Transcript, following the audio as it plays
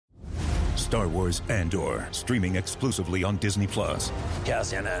Star Wars Andor, streaming exclusively on Disney+.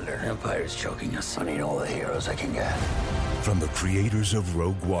 Cassian Andor, Empire's choking us. I need all the heroes I can get. From the creators of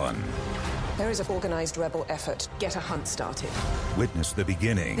Rogue One. There is an organized rebel effort. Get a hunt started. Witness the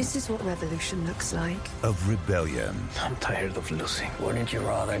beginning. This is what revolution looks like. Of rebellion. I'm tired of losing. Wouldn't you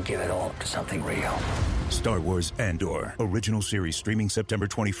rather give it all up to something real? Star Wars Andor, original series streaming September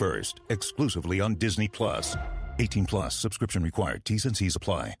 21st, exclusively on Disney+. 18+, subscription required. T's and C's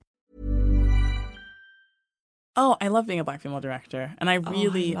apply. Oh, I love being a Black female director. And I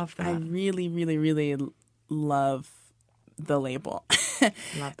really, love that. I really, really, really love the label.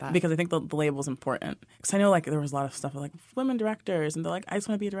 Love that. Because I think the label is important. Because I know like there was a lot of stuff like women directors and they're like, I just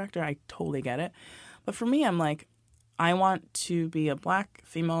want to be a director. I totally get it. But for me, I'm like, I want to be a Black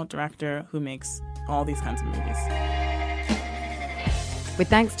female director who makes all these kinds of movies. With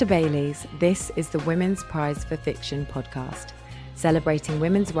thanks to Baileys, this is the Women's Prize for Fiction podcast, celebrating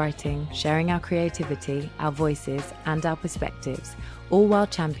women's writing, sharing our creativity, our voices, and our perspectives, all while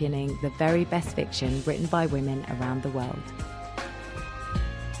championing the very best fiction written by women around the world.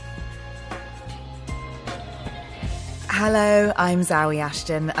 Hello, I'm Zawe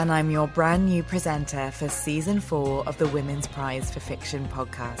Ashton, and I'm your brand new presenter for Season 4 of the Women's Prize for Fiction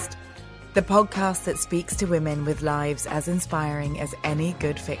podcast. The podcast that speaks to women with lives as inspiring as any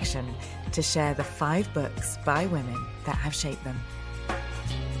good fiction to share the 5 books by women that have shaped them.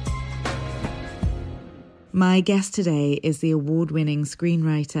 My guest today is the award-winning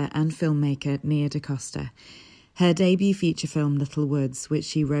screenwriter and filmmaker Nia DaCosta. Her debut feature film, Little Woods, which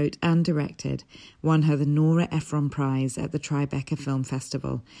she wrote and directed, won her the Nora Ephron Prize at the Tribeca Film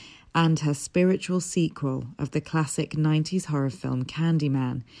Festival, and her spiritual sequel of the classic 90s horror film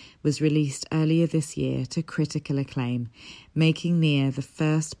Candyman was released earlier this year to critical acclaim, making Nia the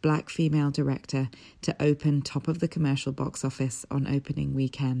first Black female director to open top of the commercial box office on opening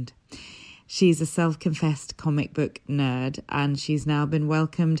weekend. She's a self-confessed comic book nerd, and she's now been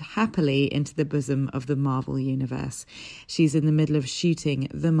welcomed happily into the bosom of the Marvel Universe. She's in the middle of shooting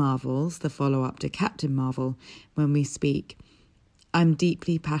The Marvels, the follow-up to Captain Marvel, when we speak. I'm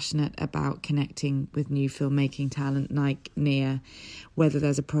deeply passionate about connecting with new filmmaking talent like Nia, whether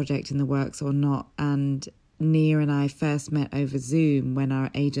there's a project in the works or not, and Nia and I first met over Zoom when our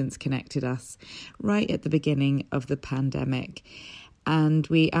agents connected us right at the beginning of the pandemic. And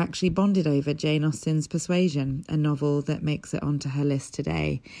we actually bonded over Jane Austen's Persuasion, a novel that makes it onto her list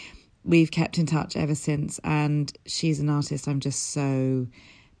today. We've kept in touch ever since, and she's an artist I'm just so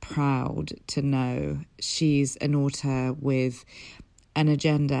proud to know. She's an author with an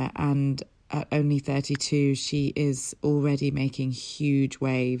agenda, and at only 32, she is already making huge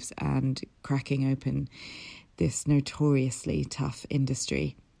waves and cracking open this notoriously tough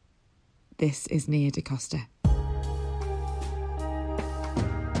industry. This is Nia DaCosta.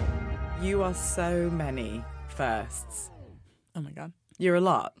 You are so many firsts. Oh my God. You're a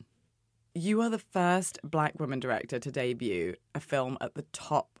lot. You are the first Black woman director to debut a film at the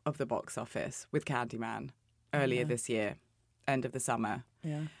top of the box office with Candyman earlier this year, end of the summer.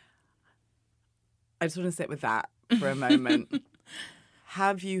 Yeah. I just want to sit with that for a moment.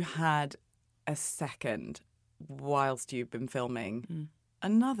 Have you had a second whilst you've been filming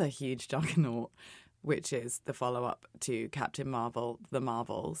another huge juggernaut, which is the follow-up to Captain Marvel, The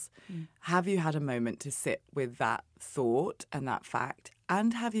Marvels? Have you had a moment to sit with that thought and that fact?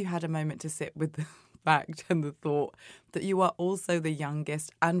 And have you had a moment to sit with the fact and the thought that you are also the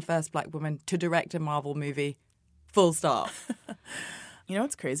youngest and first Black woman to direct a Marvel movie, full stop? You know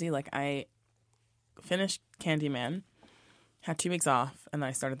what's crazy? Like, I finished Candyman, had 2 weeks off, and then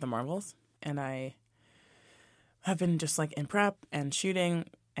I started The Marvels. And I have been just, like, in prep and shooting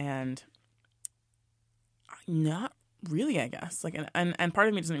and not really, I guess. Like, and part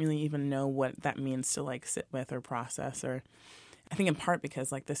of me doesn't really even know what that means to, like, sit with or process. Or I think in part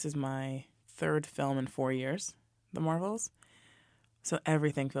because, like, this is my 3rd film in 4 years, The Marvels. So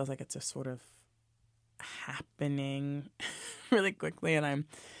everything feels like it's just sort of happening really quickly. And I'm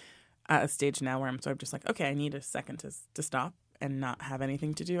at a stage now where I'm sort of just like, okay, I need a second to stop and not have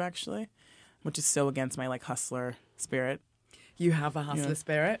anything to do, actually, which is so against my, like, hustler spirit. You have a hustler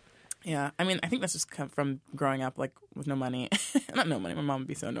spirit? Yeah, I mean, I think that's just come from growing up, like, with no money. Not no money. My mom would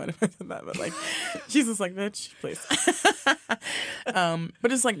be so annoyed if I said that, but, like, she's just like, bitch, please. But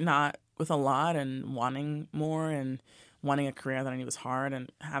just, like, not with a lot and wanting more and wanting a career that I knew was hard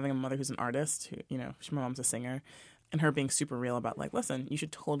and having a mother who's an artist who, you know, my mom's a singer, and her being super real about, like, listen, you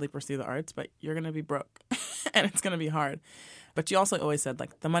should totally pursue the arts, but you're going to be broke and it's going to be hard. But she also always said,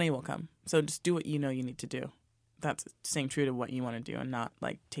 like, the money will come. So just do what you know you need to do. That's staying true to what you want to do and not,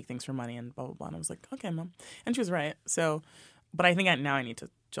 like, take things for money and blah, blah, blah. And I was like, okay, Mom. And she was right. So, but I think now I need to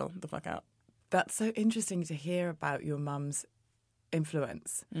chill the fuck out That's so interesting to hear about your mum's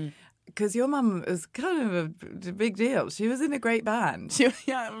influence. Because your mum was kind of a big deal. She was in a great band.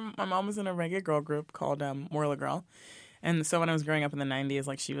 My mom was in a reggae girl group called Morla Girl. And so when I was growing up in the 90s,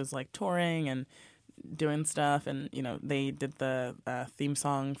 like she was like touring and doing stuff. And, you know, they did the theme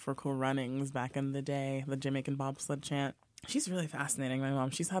song for Cool Runnings back in the day, the Jamaican bobsled chant. She's really fascinating, my mom.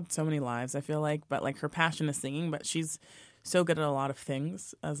 She's had so many lives, I feel like. But like her passion is singing, but she's so good at a lot of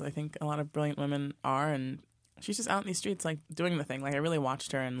things, as I think a lot of brilliant women are. And she's just out in these streets, like, doing the thing. Like, I really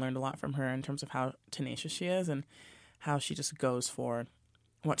watched her and learned a lot from her in terms of how tenacious she is and how she just goes for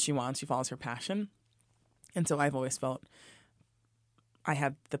what she wants. She follows her passion. And so I've always felt I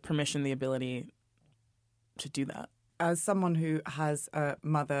had the permission, the ability to do that. As someone who has a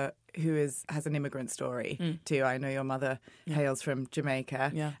mother who has an immigrant story too, I know your mother hails from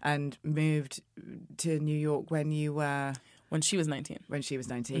Jamaica and moved to New York when you were... When she was 19. When she was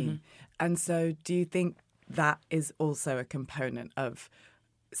 19. And so do you think that is also a component of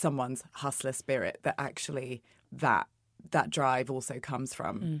someone's hustler spirit, that actually that drive also comes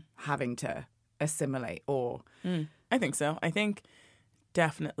from having to assimilate or... I think so. I think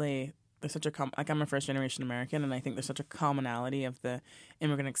definitely there's such a... I'm a first-generation American, and I think there's such a commonality of the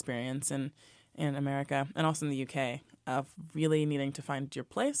immigrant experience in America and also in the UK of really needing to find your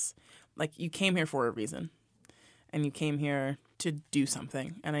place. Like, you came here for a reason, and you came here to do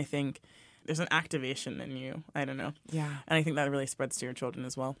something. And I think there's an activation in you. I don't know. Yeah. And I think that really spreads to your children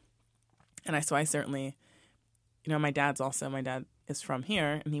as well. And I certainly, you know, my dad is from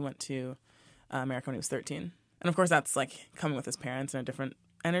here, and he went to America when he was 13. And of course, that's like coming with his parents in a different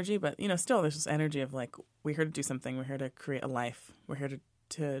energy. But, you know, still there's this energy of like, we're here to do something. We're here to create a life. We're here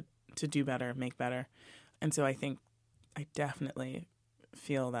to do better, make better. And so I think I definitely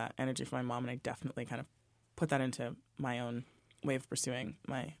feel that energy from my mom, and I definitely kind of put that into my own way of pursuing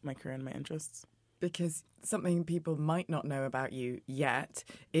my career and my interests. Because something people might not know about you yet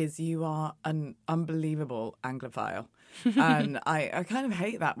is you are an unbelievable Anglophile. And I kind of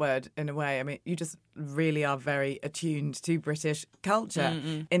hate that word in a way. I mean, you just really are very attuned to British culture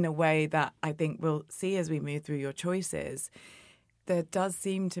in a way that I think we'll see as we move through your choices. There does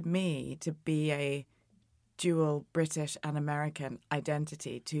seem to me to be a dual British and American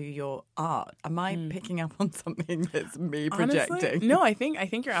identity to your art. Am I picking up on something that's me projecting? Honestly, no, I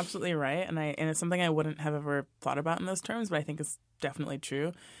think you're absolutely right, and it's something I wouldn't have ever thought about in those terms, but I think it's definitely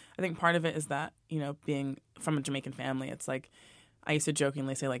true. I think part of it is that, you know, being from a Jamaican family, it's like I used to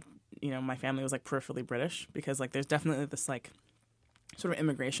jokingly say, like, you know, my family was like peripherally British, because like there's definitely this like sort of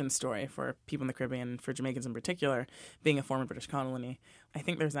immigration story for people in the Caribbean, for Jamaicans in particular, being a former British colony. I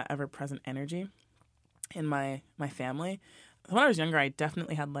think there's that ever-present energy in my family. When I was younger, I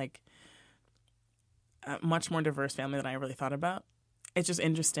definitely had like a much more diverse family than I really thought about. It's just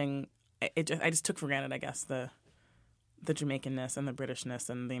interesting. I just took for granted, I guess, the Jamaicanness and the Britishness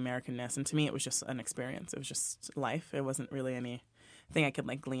and the Americanness. And to me, it was just an experience. It was just life. It wasn't really anything I could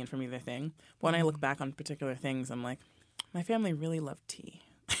like glean from either thing. But when I look back on particular things, I'm like, my family really loved tea.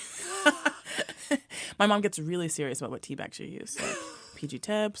 My mom gets really serious about what tea bags she used. Like, PG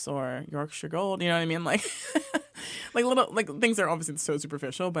Tips or Yorkshire Gold, you know what I mean? Like, like little like things that are obviously so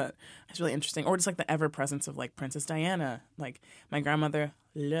superficial, but it's really interesting. Or just like the ever presence of like Princess Diana. Like, my grandmother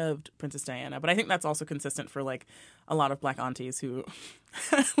loved Princess Diana, but I think that's also consistent for like a lot of Black aunties who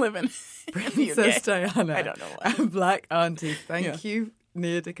live in Princess Diana. I don't know why. Black aunties. Thank you,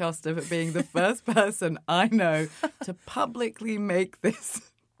 Nia DaCosta, for being the first person I know to publicly make this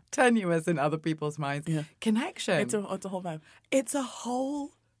tenuous in other people's minds connection. It's a whole vibe. It's a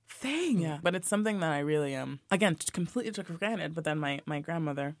whole thing. Yeah, but it's something that I really again completely took for granted. But then my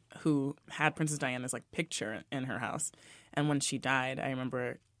grandmother, who had Princess Diana's like picture in her house, and when she died, I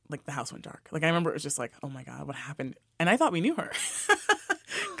remember like the house went dark. Like, I remember it was just like, oh my God, what happened? And I thought we knew her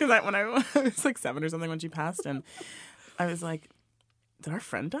because when I was like 7 or something when she passed, and I was like, did our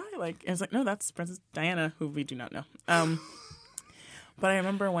friend die? Like, I was like, no, that's Princess Diana, who we do not know. But I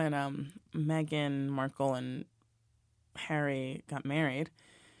remember when Meghan Markle and Harry got married,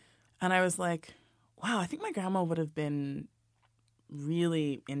 and I was like, wow, I think my grandma would have been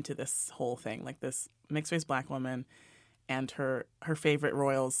really into this whole thing, like this mixed-race Black woman and her favorite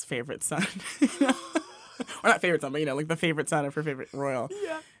royal's favorite son. You know? Or not favorite son, but, you know, like the favorite son of her favorite royal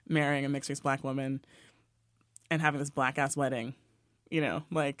marrying a mixed-race Black woman and having this Black-ass wedding. You know,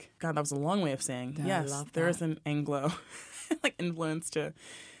 like, God, that was a long way of saying, yes, there is an Anglo like influence to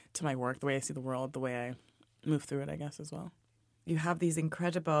my work, the way I see the world, the way I move through it, I guess, as well. You have these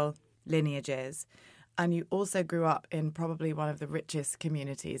incredible lineages, and you also grew up in probably one of the richest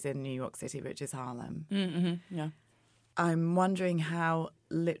communities in New York City, which is Harlem. Mm-hmm. Yeah. I'm wondering how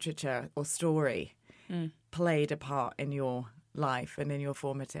literature or story played a part in your life and in your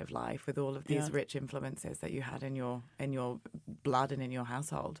formative life with all of these rich influences that you had in your blood and in your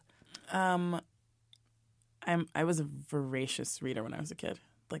household. I was a voracious reader when I was a kid.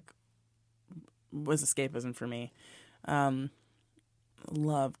 Like, was escapism for me.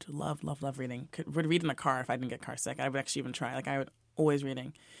 Loved reading. Would read in the car if I didn't get car sick. I would actually even try. Like, I would always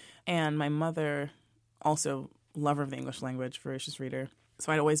reading. And my mother, also lover of the English language, voracious reader.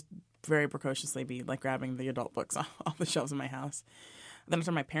 So I'd always very precociously be like grabbing the adult books off the shelves in my house. Then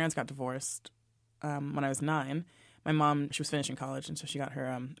after my parents got divorced when I was 9, my mom, she was finishing college, and so she got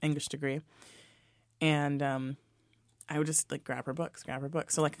her English degree. And I would just like grab her books.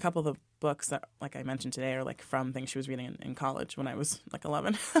 So like a couple of the books that like I mentioned today are like from things she was reading in college when I was like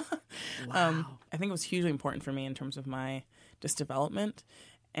 11. Wow. I think it was hugely important for me in terms of my just development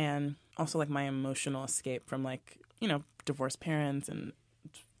and also like my emotional escape from like, you know, divorced parents and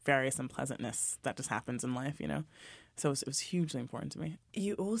various unpleasantness that just happens in life, you know. So it was hugely important to me.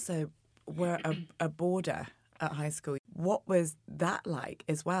 You also were a boarder at high school. What was that like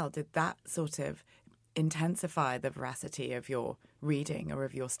as well? Did that sort of intensify the veracity of your reading or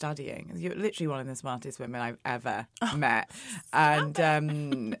of your studying? You're literally one of the smartest women I've ever met.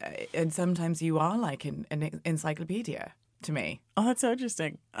 And sometimes you are like an encyclopedia to me. Oh, that's so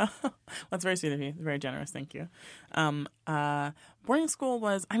interesting. That's very sweet of you. Very generous. Thank you. Boarding school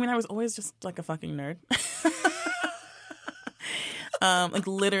was, I mean, I was always just like a fucking nerd. Like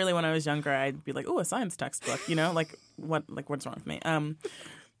literally when I was younger, I'd be like, "Oh, a science textbook," you know, like what's wrong with me?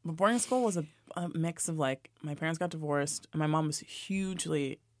 But boarding school was a mix of like my parents got divorced, and my mom was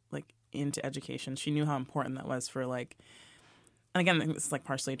hugely like into education. She knew how important that was for like, and again, it's like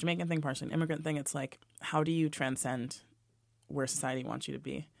partially a Jamaican thing, partially an immigrant thing. It's like, how do you transcend where society wants you to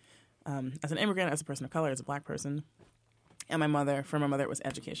be? As an immigrant, as a person of color, as a Black person, and for my mother, it was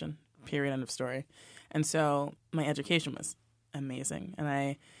education. Period. End of story. And so my education was amazing, and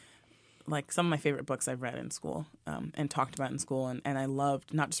I like some of my favorite books I've read in school and talked about in school, and I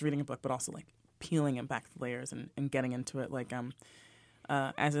loved not just reading a book but also like peeling it back the layers and getting into it. Like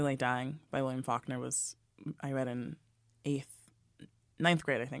As I Lay Dying by William Faulkner I read in ninth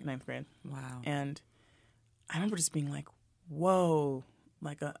grade. Wow. And I remember just being like, whoa,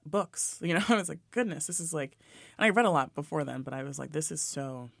 like books, you know. I was like, goodness, this is like, and I read a lot before then, but I was like, this is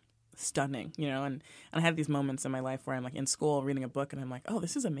so stunning, you know. And I had these moments in my life where I'm like in school reading a book and I'm like, oh,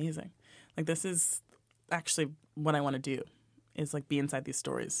 this is amazing. Like, this is actually what I want to do, is like be inside these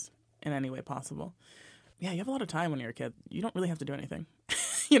stories in any way possible. Yeah, you have a lot of time when you're a kid. You don't really have to do anything.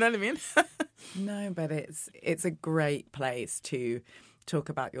 You know what I mean? No, but it's a great place to talk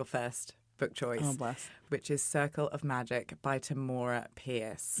about your first book choice, Oh, bless. which is Circle of Magic by Tamora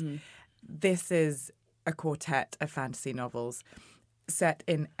Pierce. This is a quartet of fantasy novels set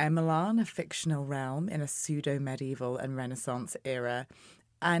in Emelan, a fictional realm in a pseudo-medieval and Renaissance era,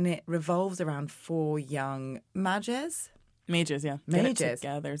 and it revolves around 4 young mages. Mages, yeah. Mages. Get it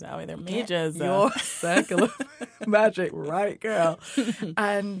together, Zoe. They're mages. Your circle of magic, right, girl?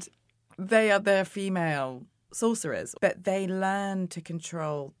 And they're female sorcerers, but they learn to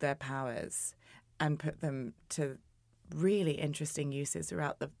control their powers and put them to really interesting uses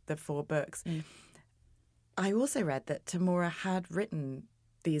throughout the 4 books. I also read that Tamora had written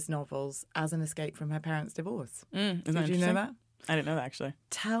these novels as an escape from her parents' divorce. Did you know that? I didn't know that, actually.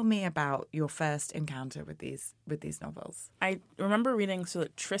 Tell me about your first encounter with these novels. I remember reading, so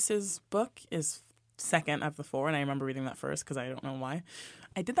that Triss's book is second of the 4, and I remember reading that first because I don't know why.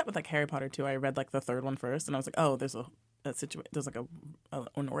 I did that with like Harry Potter too. I read like the 3rd one first, and I was like, oh, there's there's like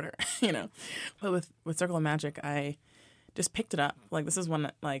an order, you know. But with Circle of Magic, I just picked it up. Like, this is one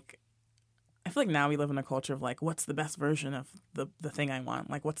that like, I feel like now we live in a culture of like, what's the best version of the thing I want?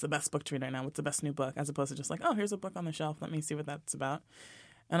 Like, what's the best book to read right now? What's the best new book? As opposed to just like, oh, here's a book on the shelf. Let me see what that's about.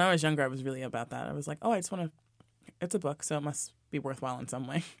 And when I was younger, I was really about that. I was like, oh, I just want to, it's a book, so it must be worthwhile in some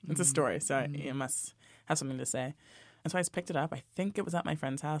way. It's a story, so it must have something to say. And so I just picked it up. I think it was at my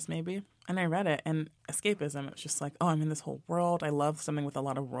friend's house maybe. And I read it. And escapism, it was just like, oh, I'm in this whole world. I love something with a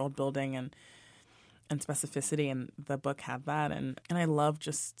lot of world building and specificity. And the book had that. And I love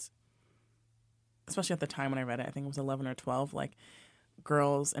just, especially at the time when I read it, I think it was 11 or 12, like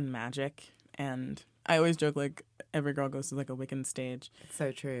girls and magic. And I always joke, like, every girl goes to like a Wiccan stage. It's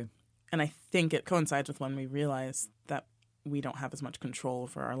so true. And I think it coincides with when we realize that we don't have as much control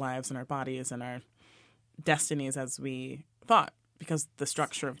over our lives and our bodies and our destinies as we thought, because the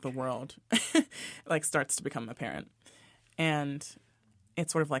structure of the world like starts to become apparent. And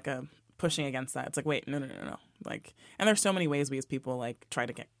it's sort of like a pushing against that. It's like, wait, no. Like, and there's so many ways we as people like try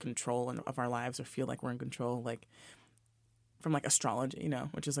to get control of our lives or feel like we're in control. Like, from like astrology, you know,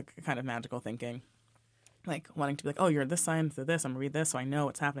 which is like a kind of magical thinking. Like wanting to be like, oh, you're this sign to this, I'm gonna read this so I know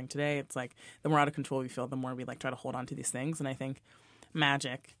what's happening today. It's like the more out of control we feel, the more we like try to hold on to these things. And I think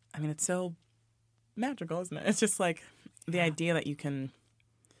magic, I mean, it's so magical, isn't it? It's just like the idea that you can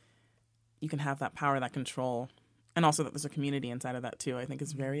have that power, that control, and also that there's a community inside of that too, I think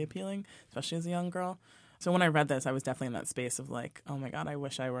is very appealing, especially as a young girl. So when I read this, I was definitely in that space of like, oh my God, I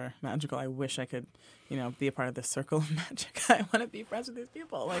wish I were magical. I wish I could, you know, be a part of this circle of magic. I want to be friends with these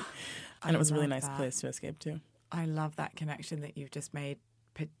people. Like, and it was a really nice place to escape to. I love that connection that you've just made,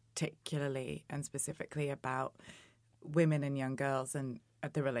 particularly and specifically about women and young girls and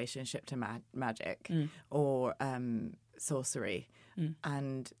the relationship to magic or sorcery.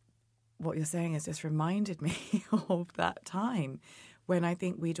 And what you're saying has just reminded me of that time when I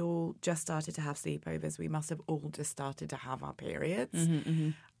think we'd all just started to have sleepovers. We must have all just started to have our periods.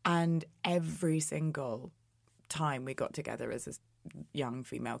 And every single time we got together as a young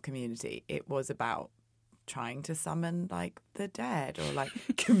female community, it was about trying to summon like the dead or like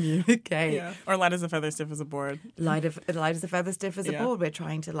communicate. Yeah. Or light as a feather, stiff as a board. Light as a feather, stiff as a board. We're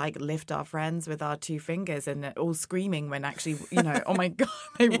trying to like lift our friends with our two fingers and they're all screaming when actually, you know, oh my God,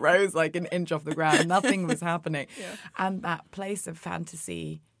 they rose like an inch off the ground. Nothing was happening. And that place of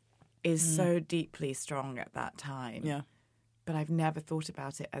fantasy is so deeply strong at that time. Yeah. But I've never thought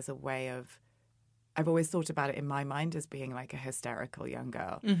about it as a way of, I've always thought about it in my mind as being like a hysterical young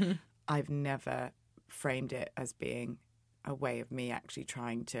girl. I've never framed it as being a way of me actually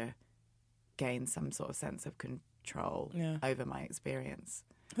trying to gain some sort of sense of control over my experience.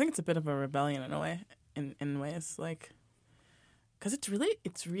 I think it's a bit of a rebellion in a way, in ways, like, because it's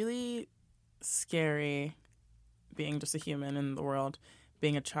really scary being just a human in the world,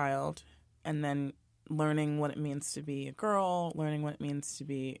 being a child, and then learning what it means to be a girl, learning what it means to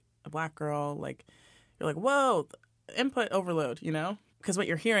be a Black girl. Like, you're like, whoa, input overload, you know? Because what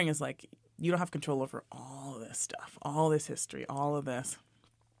you're hearing is like, you don't have control over all of this stuff, all this history, all of this.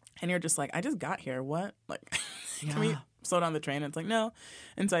 And you're just like, I just got here. What? Like, can we slow down the train? And it's like, no.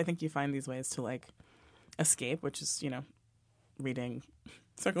 And so I think you find these ways to like escape, which is, you know, reading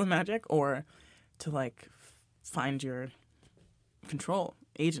Circle of Magic, or to like find your control,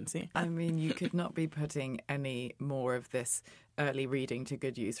 agency. I mean, you could not be putting any more of this early reading to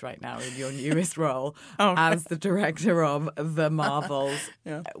good use right now in your newest role as the director of The Marvels,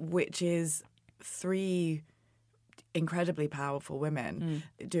 which is 3 incredibly powerful women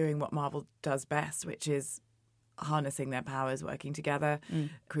doing what Marvel does best, which is harnessing their powers, working together,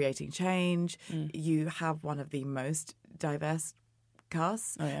 creating change. You have one of the most diverse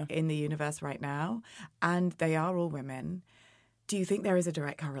casts in the universe right now, and they are all women. Do you think there is a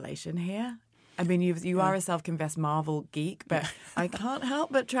direct correlation here? I mean, you are a self-confessed Marvel geek, but I can't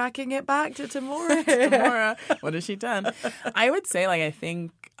help but tracking it back to Tamora. Tamora, what has she done? I would say, like, I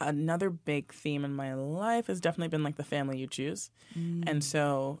think another big theme in my life has definitely been, like, the family you choose. And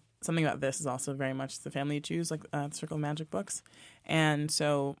so something about this is also very much the family you choose, like Circle of Magic books. And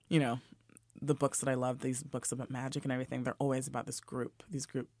so, you know, the books that I love, these books about magic and everything, they're always about this group, these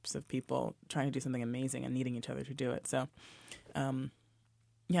groups of people trying to do something amazing and needing each other to do it. So,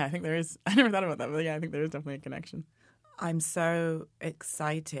 yeah, I think there is. I never thought about that, but yeah, I think there is definitely a connection. I'm so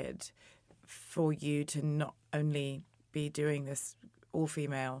excited for you to not only be doing this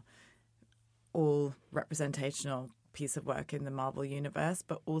all-female, all-representational piece of work in the Marvel universe,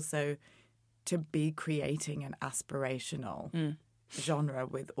 but also to be creating an aspirational genre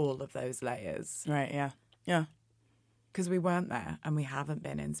with all of those layers. Right, yeah. Yeah. Because we weren't there and we haven't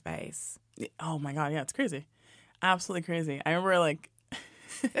been in space. Oh my God, yeah, it's crazy. Absolutely crazy. I remember, like...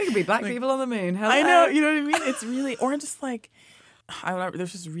 There could be black people on the moon. Hello. I know, you know what I mean? It's really... Or just, like... I don't know,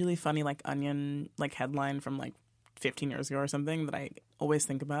 there's this really funny, like, Onion, like, headline from, like, 15 years ago or something that I always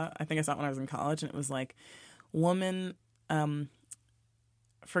think about. I think I saw it when I was in college, and it was, like, woman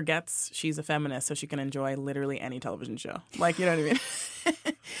forgets she's a feminist so she can enjoy literally any television show. Like, you know what I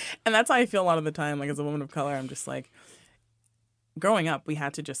mean? And that's how I feel a lot of the time. Like, as a woman of color, I'm just, like... Growing up, we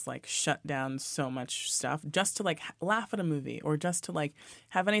had to just, like, shut down so much stuff just to, like, laugh at a movie or just to, like,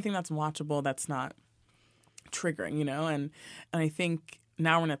 have anything that's watchable that's not triggering, you know? And I think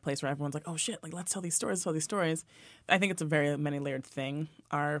now we're in a place where everyone's like, oh, shit, like, let's tell these stories. I think it's a very many-layered thing.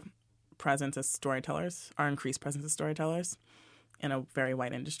 Our presence as storytellers, our increased presence as storytellers in a very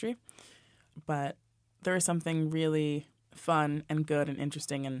white industry. But there is something really fun and good and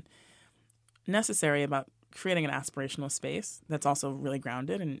interesting and necessary about creating an aspirational space that's also really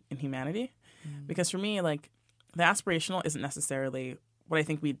grounded in humanity. Because for me, like, the aspirational isn't necessarily what I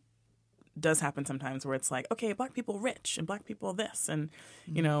think we does happen sometimes where it's like, okay, Black people rich and Black people this and,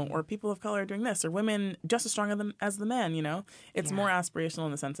 you know, or people of color doing this or women just as strong as the men, you know. It's more aspirational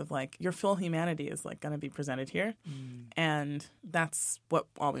in the sense of like your full humanity is like going to be presented here. And that's what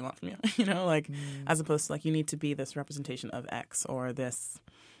all we want from you, you know, like as opposed to like you need to be this representation of X or this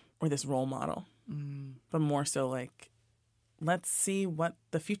role model. But more so like, let's see what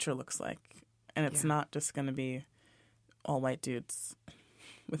the future looks like. And it's not just going to be all white dudes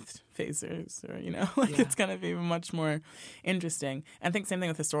with phasers or, you know, like it's going to be much more interesting. And I think same thing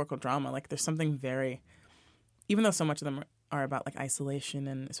with historical drama. Like there's something very, even though so much of them are about like isolation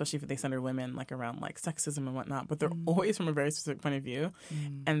and especially if they center women like around like sexism and whatnot, but they're always from a very specific point of view.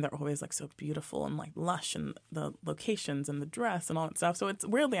 And they're always like so beautiful and like lush and the locations and the dress and all that stuff. So it's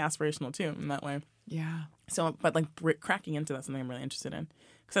weirdly aspirational too in that way. Yeah. So, but like cracking into that's something I'm really interested in.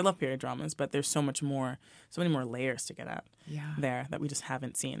 Because I love period dramas, but there's so many more layers to get at there that we just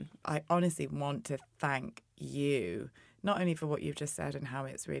haven't seen. I honestly want to thank you, not only for what you've just said and how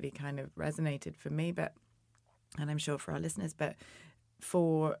it's really kind of resonated for me, but, and I'm sure for our listeners, but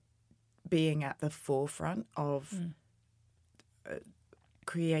for being at the forefront of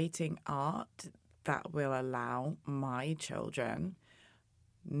creating art that will allow my children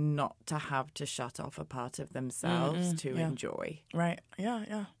not to have to shut off a part of themselves to enjoy. Right. Yeah,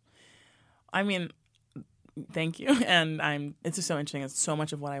 yeah. I mean, thank you. And it's just so interesting. It's so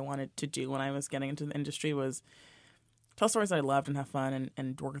much of what I wanted to do when I was getting into the industry was tell stories that I loved and have fun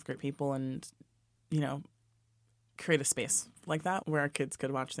and work with great people and, you know, create a space like that where our kids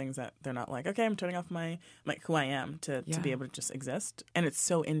could watch things that they're not like, okay, I'm turning off my like who I am to be able to just exist. And it's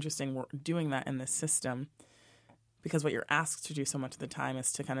so interesting we're doing that in this system. Because what you're asked to do so much of the time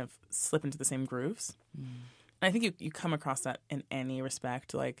is to kind of slip into the same grooves. And I think you come across that in any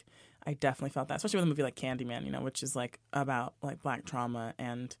respect. Like, I definitely felt that, especially with a movie like Candyman, you know, which is like about like Black trauma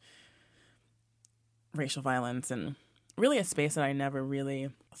and racial violence and really a space that I never really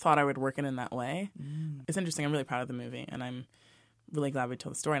thought I would work in that way. It's interesting. I'm really proud of the movie and I'm really glad we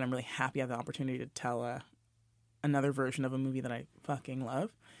told the story and I'm really happy I have the opportunity to tell another version of a movie that I fucking love.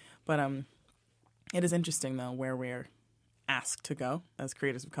 But it is interesting, though, where we're asked to go as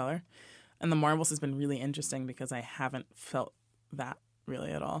creators of color. And The Marvels has been really interesting because I haven't felt that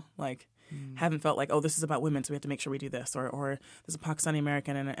really at all. Like, haven't felt like, oh, this is about women, so we have to make sure we do this. Or there's a Pakistani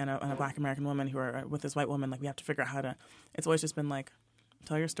American and a Black American woman who are with this white woman. Like, we have to figure out how to... It's always just been like,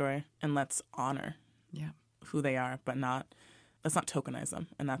 tell your story and let's honor who they are, but let's not tokenize them.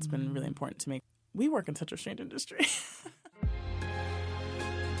 And that's been really important to me. We work in such a strange industry.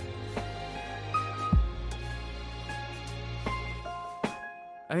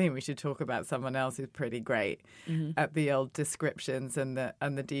 I think we should talk about someone else who's pretty great at the old descriptions and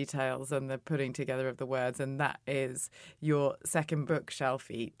the details and the putting together of the words, and that is your second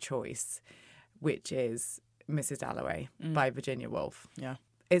bookshelfy choice, which is Mrs. Dalloway by Virginia Woolf. Yeah.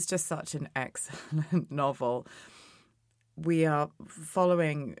 It's just such an excellent novel. We are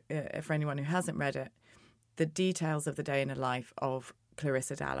following, for anyone who hasn't read it, the details of the day in the life of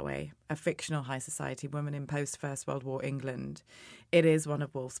Clarissa Dalloway, a fictional high society woman in post-First World War England. It is one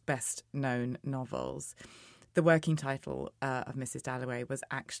of Woolf's best-known novels. The working title of Mrs. Dalloway was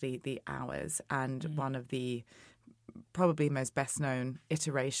actually The Hours, and one of the probably most best-known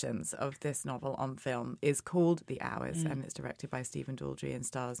iterations of this novel on film is called The Hours, and it's directed by Stephen Daldry and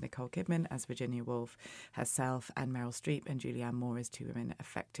stars Nicole Kidman as Virginia Woolf herself and Meryl Streep and Julianne Moore as two women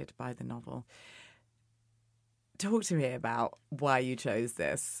affected by the novel. Talk to me about why you chose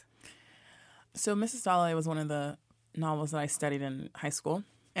this. So Mrs. Dalloway was one of the novels that I studied in high school.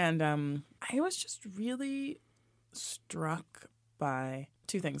 And I was just really struck by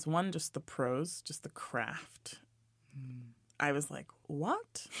two things. One, just the prose, just the craft. I was like,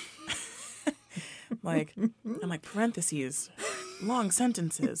 what? Like, I'm like, parentheses, long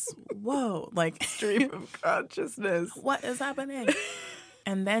sentences. Whoa. Like, Stream of consciousness. What is happening?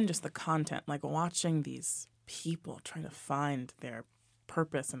 And then just the content, like watching these people trying to find their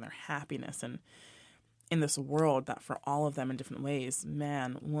purpose and their happiness and in this world that for all of them in different ways,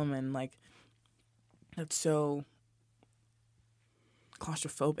 man, woman, like it's so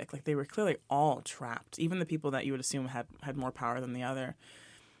claustrophobic. Like they were clearly all trapped, even the people that you would assume had more power than the other.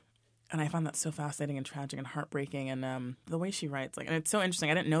 And I found that so fascinating and tragic and heartbreaking. And the way she writes, like, and it's so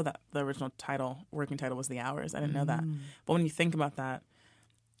interesting. I didn't know that the original working title was The Hours. I didn't know that. But when you think about that,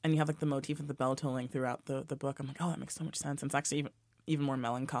 and you have like the motif of the bell tolling throughout the book, I'm like, oh, that makes so much sense. And it's actually even more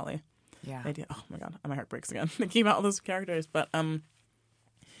melancholy. Yeah. Oh my God, my heart breaks again thinking about all those characters. But there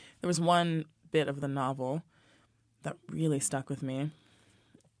was one bit of the novel that really stuck with me,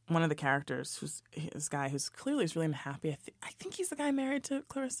 one of the characters, who's this guy who's clearly is really unhappy. I think he's the guy married to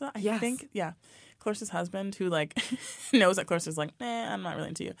Clarissa. I think, yeah, Clarissa's husband, who like knows that Clarissa's like, nah, I'm not really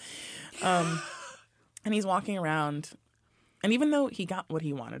into you. And he's walking around, and even though he got what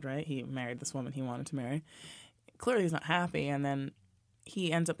he wanted, right? He married this woman he wanted to marry. Clearly, he's not happy, and then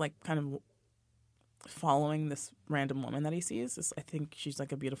he ends up like kind of following this random woman that he sees. I think she's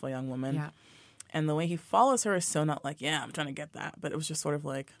like a beautiful young woman. Yeah. And the way he follows her is so not like, yeah, I'm trying to get that. But it was just sort of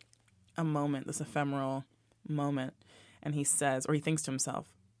like a moment, this ephemeral moment. And he says, or he thinks to himself,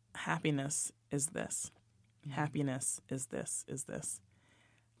 happiness is this. Happiness is this, is this.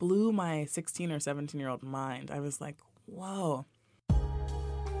 Blew my 16 or 17-year-old mind. I was like, whoa.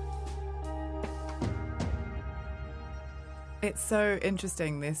 It's so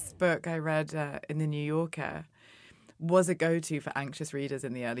interesting. This book I read in The New Yorker was a go-to for anxious readers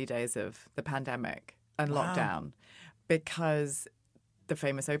in the early days of the pandemic and lockdown, because the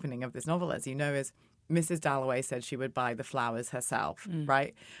famous opening of this novel, as you know, is Mrs. Dalloway said she would buy the flowers herself,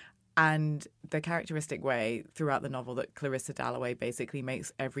 right? And the characteristic way throughout the novel that Clarissa Dalloway basically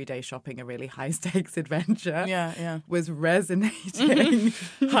makes everyday shopping a really high-stakes adventure was resonating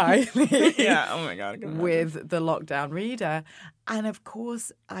highly Oh my God, with the lockdown reader. And of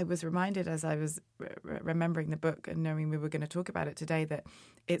course, I was reminded as I was remembering the book and knowing we were going to talk about it today that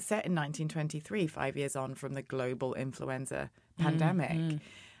it's set in 1923, 5 years on from the global influenza pandemic.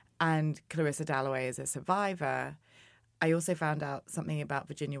 And Clarissa Dalloway is a survivor. I also found out something about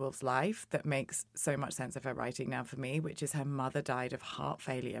Virginia Woolf's life that makes so much sense of her writing now for me, which is her mother died of heart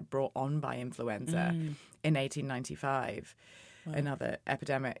failure brought on by influenza in 1895, another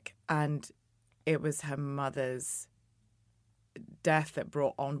epidemic. And it was her mother's death that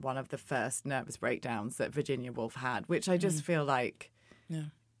brought on one of the first nervous breakdowns that Virginia Woolf had, which I just feel like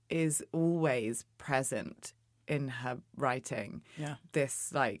is always present in her writing. Yeah.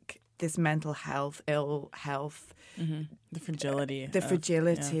 This mental health, ill health. The fragility.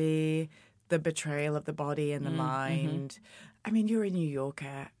 The betrayal of the body and the mind. I mean, you're a New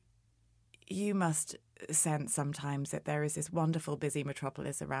Yorker. You must sense sometimes that there is this wonderful, busy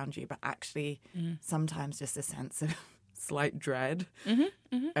metropolis around you, but actually sometimes just a sense of slight dread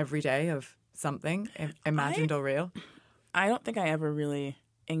every day of something, imagined or real. I don't think I ever really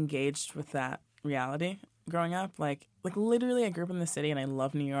engaged with that reality growing up. Like literally I grew up in the city and I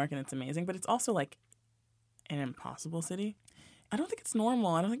love New York and it's amazing, but it's also like an impossible city. I don't think it's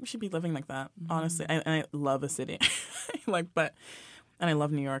normal. I don't think we should be living like that, honestly. I love a city. And I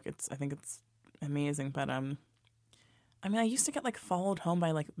love New York. I think it's amazing, but I mean, I used to get like followed home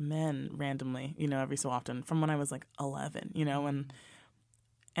by like men randomly, every so often from when I was like 11,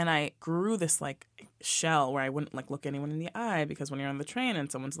 and I grew this like shell where I wouldn't like look anyone in the eye, because when you're on the train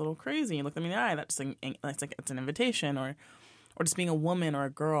and someone's a little crazy, you look them in the eye, that's like it's an invitation, or just being a woman or a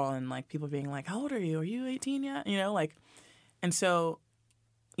girl and like people being like, how old are you? Are you 18 yet? And so,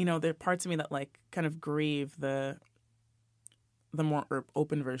 there are parts of me that like kind of grieve the more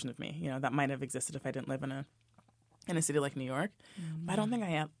open version of me, that might have existed if I didn't live in a city like New York. But I don't think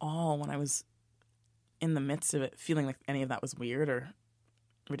I at all, when I was in the midst of it, feeling like any of that was weird or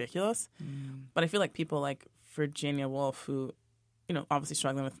ridiculous. But I feel like people like Virginia Woolf, who, obviously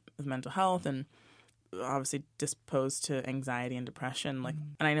struggling with mental health and obviously disposed to anxiety and depression,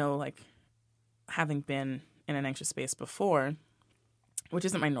 and I know like having been in an anxious space before, which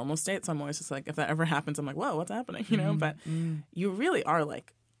isn't my normal state, so I'm always just like, if that ever happens, I'm like, whoa, what's happening? But you really are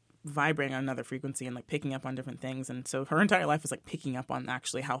like vibrating on another frequency and like picking up on different things. And so her entire life was like picking up on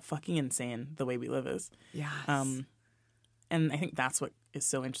actually how fucking insane the way we live is. Yes. And I think that's what is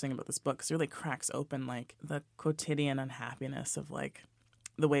so interesting about this book, because it really cracks open like the quotidian unhappiness of like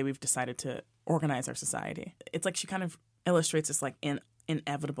the way we've decided to organize our society. It's like she kind of illustrates this like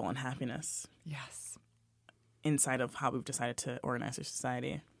inevitable unhappiness. Yes. Inside of how we've decided to organize our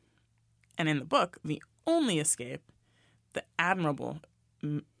society. And in the book, the only escape, the admirable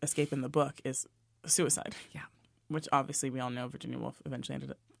escape in the book, is suicide. Yeah. Which obviously we all know Virginia Woolf eventually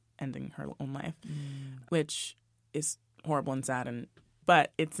ended up ending her own life, which is horrible and sad.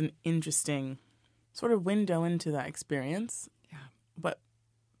 But it's an interesting sort of window into that experience. Yeah. But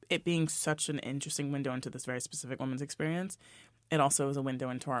it being such an interesting window into this very specific woman's experience, it also is a window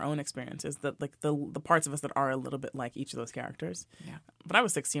into our own experiences, that like the parts of us that are a little bit like each of those characters. Yeah. But I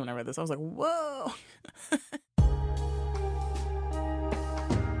was 16 when I read this. I was like, whoa.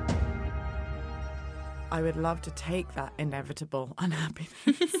 I would love to take that inevitable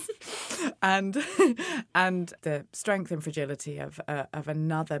unhappiness and the strength and fragility of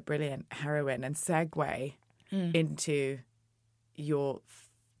another brilliant heroine and segue into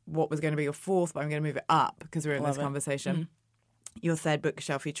what was going to be your fourth, but I'm going to move it up because we're in this conversation. your third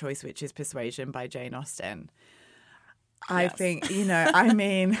bookshelfy choice, which is Persuasion by Jane Austen. I Yes. think, I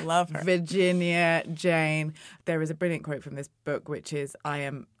mean, Love her. Virginia, Jane. There is a brilliant quote from this book, which is, I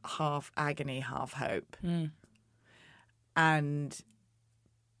am half agony, half hope. And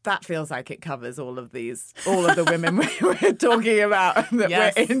that feels like it covers all of the women we're talking about that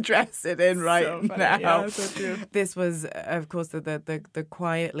Yes. we're interested in right So funny. now. Yeah, so true. This was, of course, the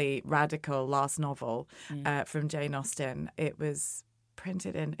quietly radical last novel from Jane Austen. It was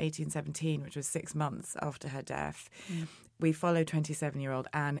printed in 1817, which was 6 months after her death. We follow 27-year-old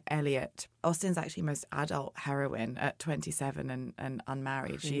Anne Elliot. Austen's actually most adult heroine at 27 and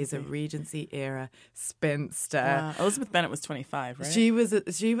unmarried. She is a Regency-era spinster. Elizabeth Bennet was 25, right?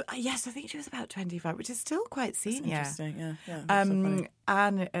 Yes, I think she was about 25, which is still quite senior. Interesting, yeah. That's so funny.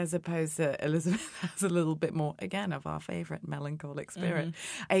 Anne, as opposed to Elizabeth, has a little bit more, again, of our favourite melancholic spirit.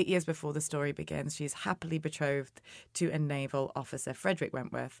 8 years before the story begins, she's happily betrothed to a naval officer, Frederick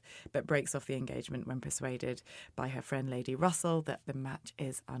Wentworth, but breaks off the engagement when persuaded by her friend Lady Russell that the match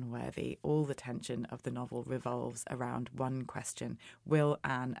is unworthy. All the tension of the novel revolves around one question. Will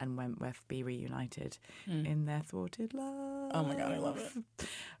Anne and Wentworth be reunited in their thwarted love? Oh my God, I love it.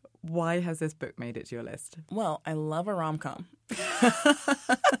 Why has this book made it to your list? Well, I love a rom-com.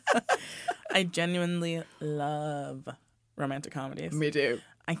 I genuinely love romantic comedies. Me too.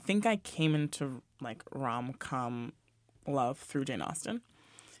 I think I came into like rom-com love through Jane Austen,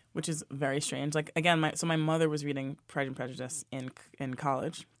 which is very strange. Like, again, my mother was reading Pride and Prejudice in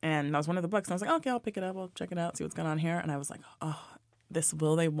college, and that was one of the books. And I was like, okay, I'll pick it up, I'll check it out, see what's going on here. And I was like, oh, this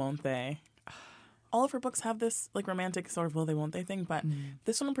will they, won't they. All of her books have this like romantic sort of will they, won't they thing, but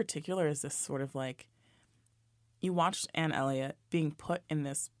this one in particular is this sort of like, you watched Anne Elliot being put in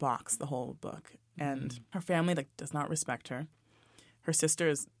this box the whole book, and her family like does not respect her. Her sister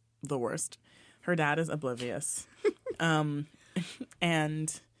is the worst. Her dad is oblivious.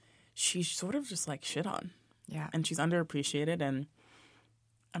 And she's sort of just like shit on. Yeah. And she's underappreciated, and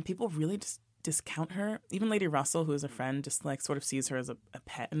people really just discount her. Even Lady Russell, who is a friend, just like sort of sees her as a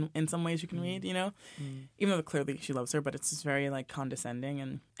pet in some ways you can read, you know? Even though clearly she loves her, but it's just very like condescending,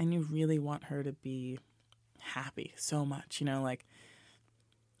 and you really want her to be happy so much, you know? Like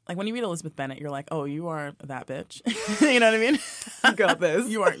when you read Elizabeth Bennet, you're like, oh, you are that bitch. You know what I mean? You got this.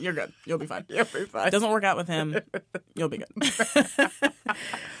 You're good. You'll be fine. You'll be fine. It doesn't work out with him. You'll be good.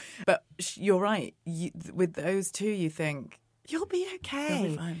 But you're right. With those two, you think, you'll be okay.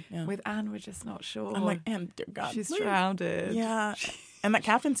 You'll be fine. Yeah. With Anne, we're just not sure. I'm like, Anne, dear God. She's please. shrouded. Yeah. And that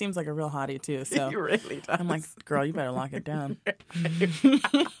captain seems like a real hottie, too. So He really does. I'm like, girl, you better lock it down.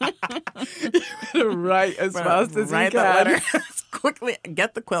 Write as fast as Write you that can. letter. Quickly,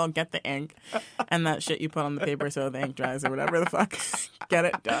 get the quill, get the ink, and that shit you put on the paper so the ink dries or whatever the fuck. Get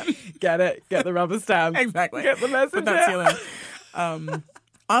it done. Get it. Get the rubber stamp. Exactly. Get the message Put that out. seal in.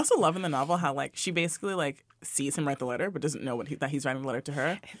 I also love in the novel how like she basically like sees him write the letter but doesn't know that he's writing the letter to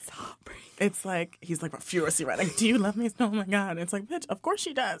her. It's heartbreaking. It's like he's like furiously writing, "Do you love me?" Oh my God! It's like, bitch, of course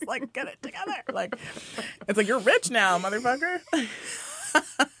she does. Like, get it together. Like, it's like you're rich now, motherfucker.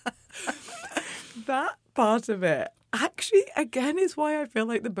 That part of it actually, again, is why I feel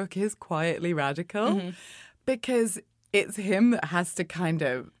like the book is quietly radical, because it's him that has to kind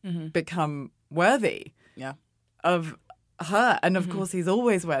of become worthy Yeah. of her. And of course, he's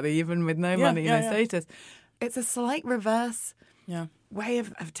always worthy, even with no money, no yeah. status. It's a slight reverse Yeah. way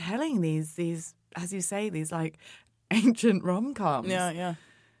of telling these, as you say, these like ancient rom-coms. Yeah.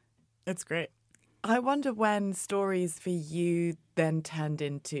 It's great. I wonder when stories for you then turned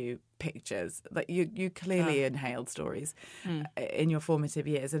into pictures. Like you clearly inhaled stories in your formative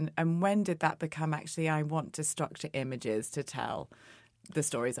years. And when did that become actually, I want to structure images to tell the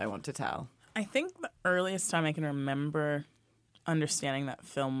stories I want to tell? I think the earliest time I can remember understanding that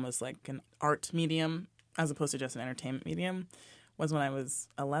film was like an art medium as opposed to just an entertainment medium was when I was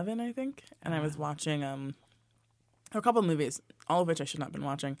 11, I think. And I was watching a couple of movies, all of which I should not have been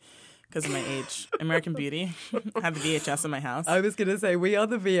watching because of my age. American Beauty. Had the VHS in my house. I was going to say, we are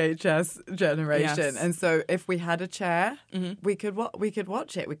the VHS generation. Yes. And so if we had a chair, we could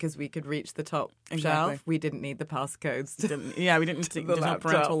watch it because we could reach the top Exactly. shelf. We didn't need the passcodes. We didn't the there's no laptop.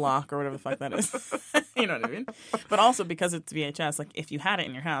 parental lock or whatever the fuck that is. You know what I mean? But also because it's VHS, like if you had it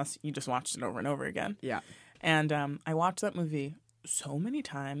in your house, you just watched it over and over again. Yeah. And I watched that movie so many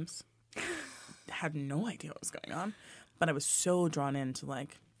times, had no idea what was going on, but I was so drawn into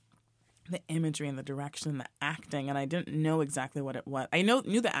like the imagery and the direction and the acting, and I didn't know exactly what it was. I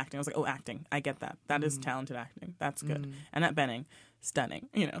knew the acting. I was like, oh, acting. I get that. That is talented acting. That's good. Annette Bening, stunning.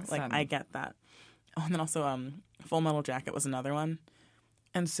 You know, like Stunning. I get that. Oh, and then also Full Metal Jacket was another one.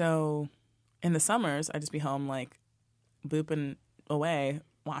 And so in the summers, I'd just be home like booping away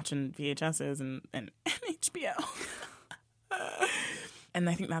watching VHSs and HBO. And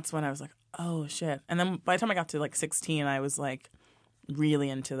I think that's when I was like, oh, shit. And then by the time I got to like 16, I was like really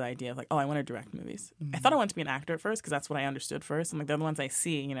into the idea of like, oh, I want to direct movies. I thought I wanted to be an actor at first because that's what I understood first. I'm like, they're the ones I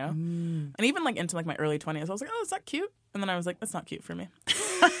see, you know? And even like into like my early 20s, I was like, oh, is that cute? And then I was like, that's not cute for me.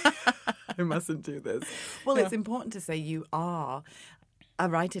 I mustn't do this. Well, it's important to say you are a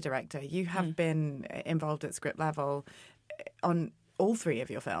writer-director. You have been involved at script level on all 3 of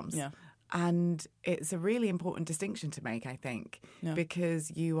your films. Yeah. And it's a really important distinction to make, I think,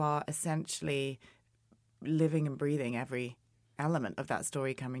 because you are essentially living and breathing every element of that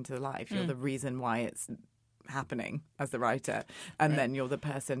story coming to life. You're the reason why it's happening as the writer, and then you're the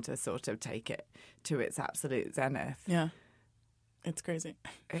person to sort of take it to its absolute zenith. Yeah. It's crazy.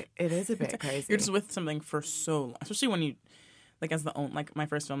 It is a bit crazy. You're just with something for so long, especially when you, like, as like my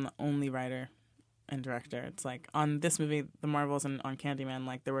first film, the only writer and director. It's like on this movie, The Marvels, and on Candyman,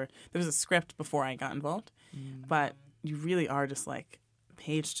 like there was a script before I got involved, but you really are just like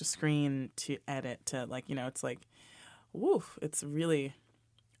page to screen to edit to like, you know, it's like, woof, it's really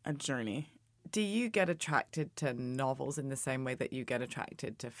a journey. Do you get attracted to novels in the same way that you get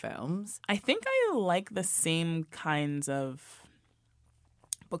attracted to films? I think I like the same kinds of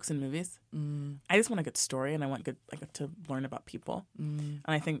books and movies. I just want a good story, and I want to learn about people. And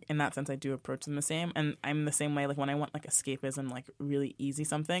I think in that sense, I do approach them the same. And I'm the same way. Like when I want like escapism, like really easy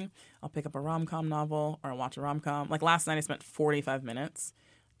something, I'll pick up a rom-com novel or I'll watch a rom-com. Like last night, I spent 45 minutes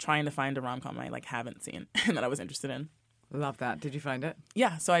trying to find a rom-com I like haven't seen and that I was interested in. Love that. Did you find it?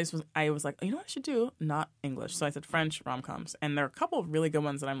 Yeah. So I was like, you know what I should do? Not English. So I said French rom-coms. And there are a couple of really good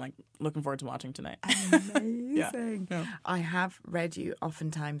ones that I'm like looking forward to watching tonight. Amazing. Yeah. I have read you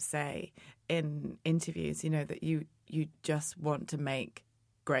oftentimes say in interviews, you know, that you just want to make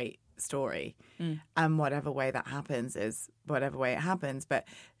great story. And whatever way that happens is whatever way it happens. But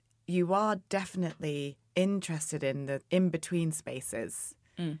you are definitely interested in the in-between spaces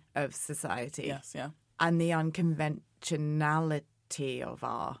of society. Yes, yeah. And the unconventionality of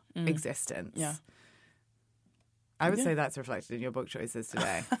our existence. Yeah. I would say that's reflected in your book choices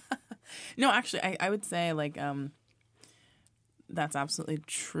today. No, actually, I would say like that's absolutely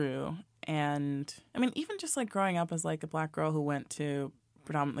true. And I mean, even just like growing up as like a Black girl who went to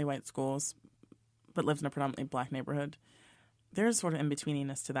predominantly white schools but lived in a predominantly Black neighborhood, there's sort of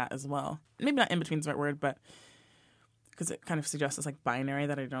in-betweeniness to that as well. Maybe not in-between is the right word, but because it kind of suggests this like binary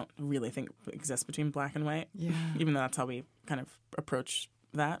that I don't really think exists between Black and white. Yeah. Even though that's how we kind of approach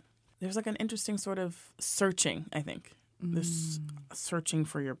that. There's like an interesting sort of searching, I think. This searching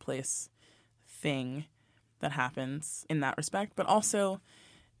for your place thing that happens in that respect. But also,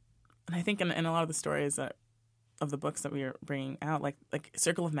 and I think in a lot of the stories of the books that we are bringing out, like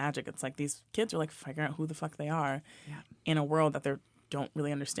Circle of Magic, it's like these kids are like figuring out who the fuck they are in a world that they don't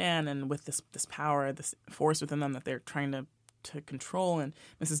really understand, and with this power, this force within them that they're trying to control. And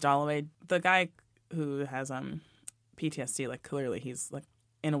Mrs. Dalloway, the guy who has PTSD, like clearly he's like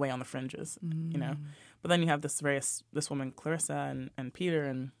in a way on the fringes, you know. But then you have this woman Clarissa and Peter,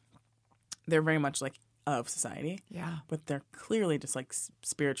 and they're very much like of society. Yeah. But they're clearly just like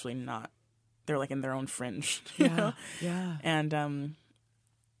spiritually not. They're like in their own fringe. You know? Yeah. And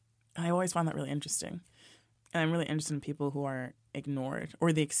I always find that really interesting. And I'm really interested in people who are ignored,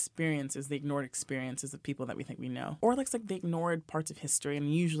 or the ignored experiences of people that we think we know, or like the ignored parts of history.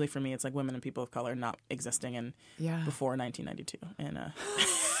 And usually for me, it's like women and people of color not existing in before 1992. And you know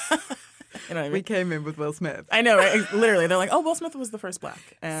what I mean? We came in with Will Smith. I know, right? Literally, they're like, "Oh, Will Smith was the first Black."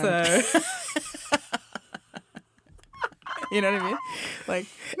 And So, you know what I mean? Like,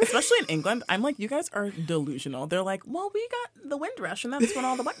 especially in England, I'm like, you guys are delusional. They're like, well, we got the Windrush, and that's when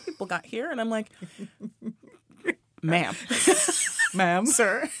all the Black people got here. And I'm like, ma'am,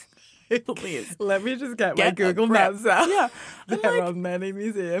 sir, please. Let me just get my Google Maps out. Yeah. There are many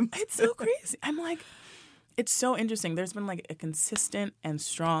museums. It's so crazy. I'm like, it's so interesting. There's been like a consistent and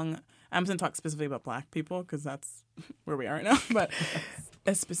strong, I'm going to talk specifically about Black people because that's where we are right now, but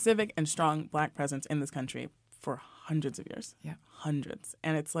a specific and strong Black presence in this country for hundreds of years. Yeah. Hundreds.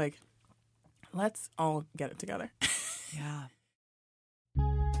 And it's like, let's all get it together. Yeah.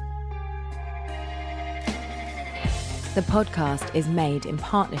 The podcast is made in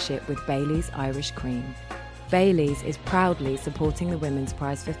partnership with Bailey's Irish Cream. Bailey's is proudly supporting the Women's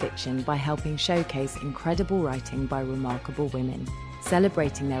Prize for Fiction by helping showcase incredible writing by remarkable women,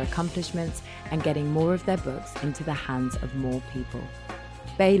 celebrating their accomplishments and getting more of their books into the hands of more people.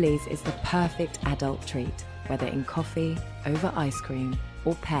 Bailey's is the perfect adult treat, whether in coffee, over ice cream,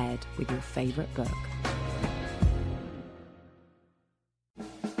 or paired with your favourite book.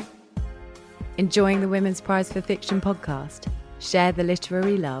 Enjoying the Women's Prize for Fiction podcast? Share the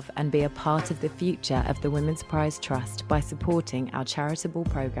literary love and be a part of the future of the Women's Prize Trust by supporting our charitable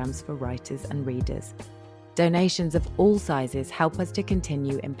programmes for writers and readers. Donations of all sizes help us to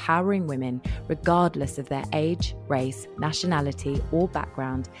continue empowering women, regardless of their age, race, nationality, or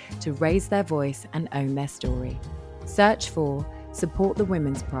background, to raise their voice and own their story. Search for Support the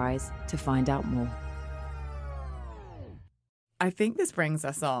Women's Prize to find out more. I think this brings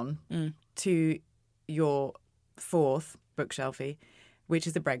us on to your fourth bookshelfie, which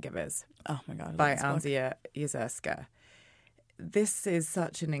is The Bread Givers. Oh my God. By Anzia Yezerska. This is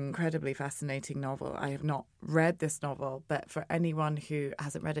such an incredibly fascinating novel. I have not read this novel, but for anyone who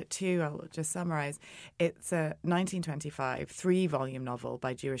hasn't read it too, I'll just summarize. It's a 1925 3-volume novel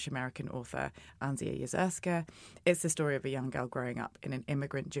by Jewish-American author Anzia Yezerska. It's the story of a young girl growing up in an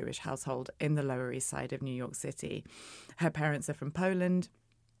immigrant Jewish household in the Lower East Side of New York City. Her parents are from Poland.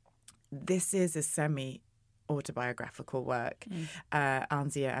 This is a semi-autobiographical work.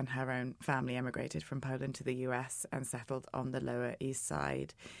 Anzia and her own family emigrated from Poland to the US and settled on the Lower East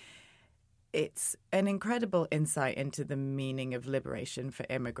Side. It's an incredible insight into the meaning of liberation for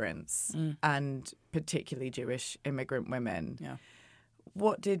immigrants and particularly Jewish immigrant women. Yeah.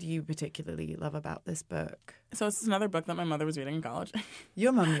 What did you particularly love about this book? So this is another book that my mother was reading in college.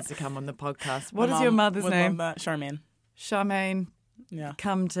 Your mum needs to come on the podcast. What is your mother's name? Love that. Charmaine. Charmaine. Yeah.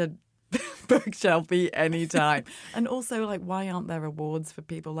 Come to Bookshelfie anytime. And also, like, why aren't there awards for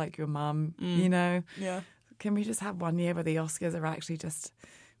people like your mum, you know? Yeah. Can we just have one year where the Oscars are actually just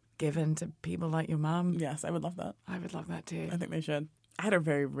given to people like your mum? Yes, I would love that. I would love that too. I think they should. I had a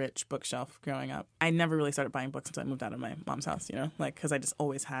very rich bookshelf growing up. I never really started buying books until I moved out of my mom's house, you know? Like, because I just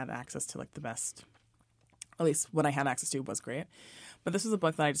always had access to, like, the best. At least what I had access to was great. But this was a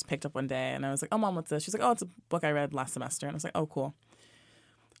book that I just picked up one day, and I was like, oh, Mom, what's this? She's like, oh, it's a book I read last semester. And I was like, oh, cool.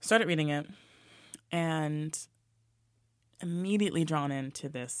 Started reading it, and immediately drawn into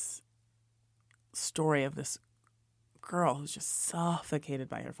this story of this girl who's just suffocated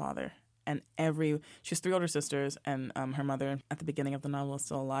by her father. And she has 3 older sisters, and her mother at the beginning of the novel is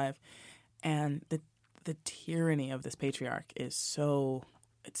still alive. And the tyranny of this patriarch is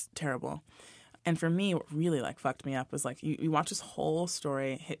it's terrible. And for me, what really like fucked me up was like you watch this whole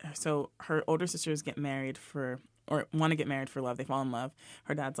story. So her older sisters get married or want to get married for love. They fall in love.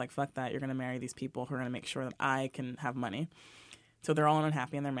 Her dad's like, fuck that. You're going to marry these people who are going to make sure that I can have money. So they're all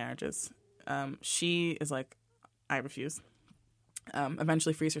unhappy in their marriages. She is like, I refuse.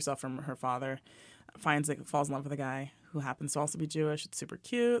 Eventually frees herself from her father, falls in love with a guy who happens to also be Jewish. It's super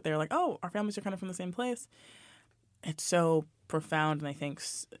cute. They're like, oh, our families are kind of from the same place. It's so profound, and I think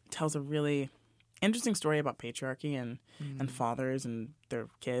tells a really interesting story about patriarchy and fathers and their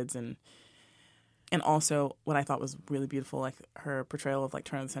kids, and also what I thought was really beautiful, like her portrayal of like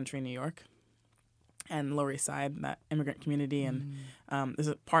turn of the century New York and Lower East Side, that immigrant community. And there's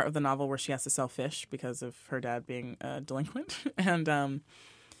a part of the novel where she has to sell fish because of her dad being a delinquent. And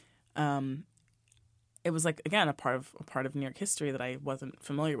it was like, again, a part of New York history that I wasn't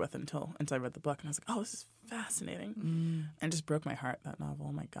familiar with until I read the book. And I was like, oh, this is fascinating. And it just broke my heart, that novel.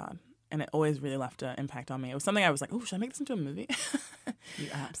 Oh my God. And it always really left an impact on me. It was something I was like, oh, should I make this into a movie? You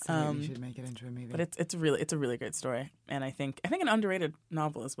absolutely should make it into a movie. But it's a really great story, and I think an underrated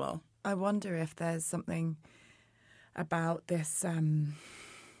novel as well. I wonder if there's something about this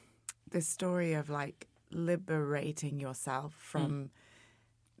this story of like liberating yourself from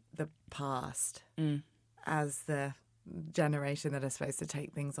the past as the generation that are supposed to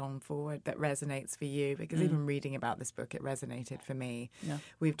take things on forward that resonates for you, because even reading about this book, it resonated for me. Yeah.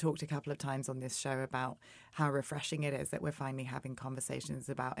 We've talked a couple of times on this show about how refreshing it is that we're finally having conversations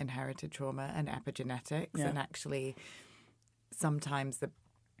about inherited trauma and epigenetics, and actually sometimes the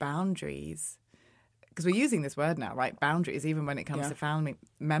boundaries, because we're using this word now, right? Boundaries, even when it comes to family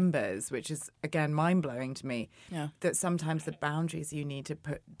members, which is, again, mind-blowing to me, that sometimes the boundaries you need to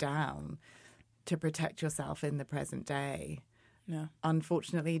put down to protect yourself in the present day,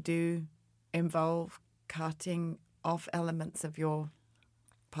 unfortunately, do involve cutting off elements of your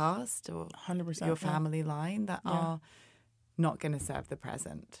past or 100%, your family line that are not going to serve the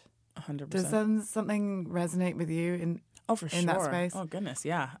present. 100%. Does something resonate with you in that space? Oh, goodness,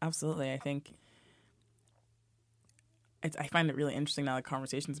 yeah, absolutely. I think I find it really interesting now, the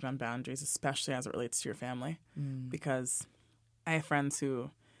conversations around boundaries, especially as it relates to your family, because I have friends who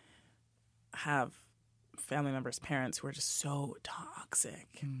have family members' parents who are just so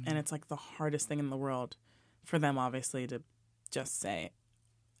toxic. And it's like the hardest thing in the world for them, obviously, to just say,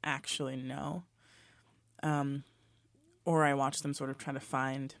 actually, no. Or I watch them sort of try to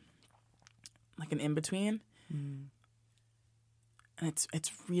find like an in-between. And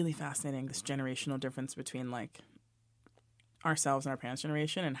it's really fascinating, this generational difference between like ourselves and our parents'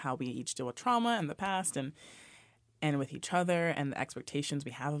 generation and how we each deal with trauma in the past and with each other and the expectations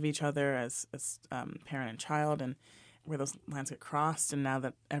we have of each other as parent and child, and where those lines get crossed. And now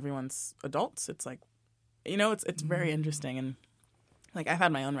that everyone's adults, it's like, you know, it's very interesting. And like I've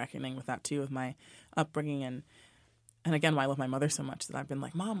had my own reckoning with that too, with my upbringing and again, why I love my mother so much, that I've been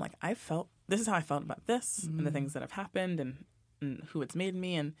like, Mom, like this is how I felt about this and the things that have happened and who it's made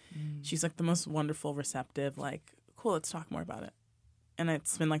me. And she's like the most wonderful, receptive, like, cool, let's talk more about it. And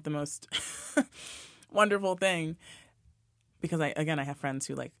it's been like the most wonderful thing, because I have friends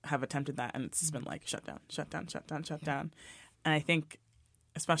who like have attempted that, and it's just been like shut down. And I think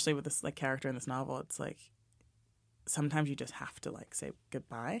especially with this like character in this novel, it's like sometimes you just have to like say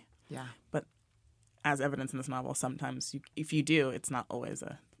goodbye. Yeah. But as evidence in this novel, sometimes if you do, it's not always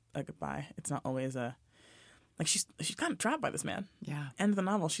a goodbye. It's not always a like she's kind of trapped by this man. Yeah. End of the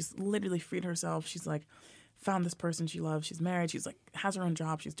novel, she's literally freed herself. She's like found this person she loves. She's married. She's like has her own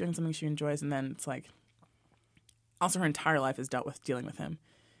job. She's doing something she enjoys. And then it's like also her entire life is dealt with dealing with him.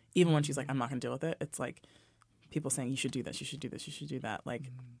 Even when she's like, I'm not going to deal with it. It's like people saying you should do this, you should do this, you should do that. Like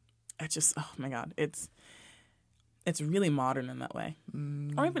it's just, oh my God, it's really modern in that way. Or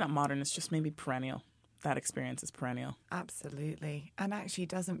maybe not modern. It's just maybe perennial. That experience is perennial. Absolutely. And actually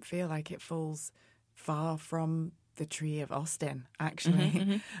doesn't feel like it falls far from the Tree of Austin,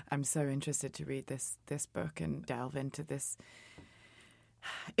 actually. I'm so interested to read this book and delve into this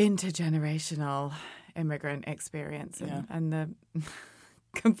intergenerational immigrant experience and the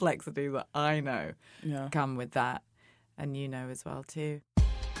complexity that I know come with that, and you know as well too.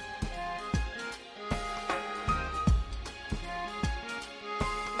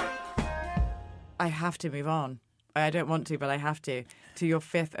 I have to move on. I don't want to, but I have to your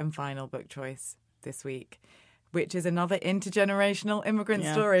fifth and final book choice this week, which is another intergenerational immigrant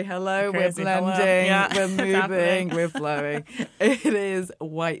story. Hello, Crazy. we're blending, we're moving, we're flowing. It is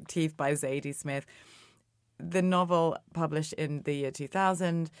White Teeth by Zadie Smith. The novel, published in the year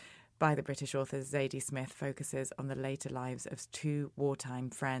 2000 by the British author Zadie Smith, focuses on the later lives of two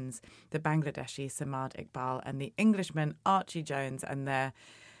wartime friends, the Bangladeshi Samad Iqbal and the Englishman Archie Jones, and their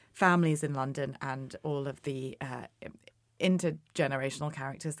families in London, and all of the intergenerational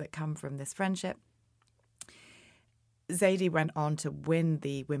characters that come from this friendship. Zadie went on to win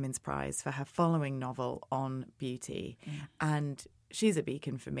the Women's Prize for her following novel on beauty, and she's a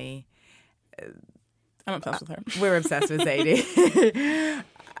beacon for me. I'm obsessed with her. We're obsessed with Zadie.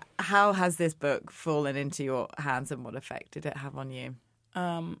 How has this book fallen into your hands, and what effect did it have on you?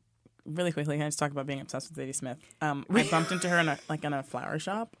 Really quickly, can I just talk about being obsessed with Zadie Smith? I bumped into her in a flower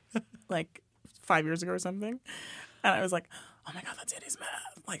shop like 5 years ago or something. And I was like, oh my God, that's Zadie Smith.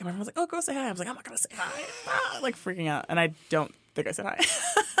 Like, and everyone was like, oh, go say hi. I was like, I'm not going to say hi. Like freaking out. And I don't think I said hi.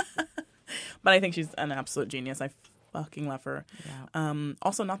 But I think she's an absolute genius. I fucking love her. Yeah.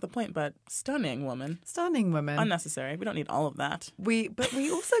 Also, not the point, but stunning woman. Stunning woman. Unnecessary. We don't need all of that. But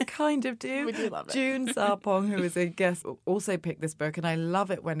we also kind of do. We do love it. June Sarpong, who is a guest, also picked this book, and I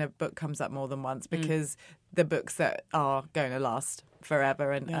love it when a book comes up more than once, because the books that are going to last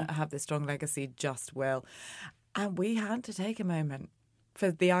forever and have this strong legacy just will. And we had to take a moment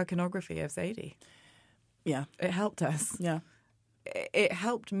for the iconography of Zadie. Yeah. It helped us. Yeah. It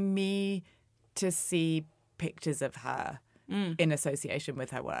helped me to see pictures of her in association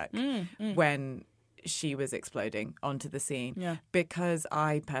with her work when she was exploding onto the scene, because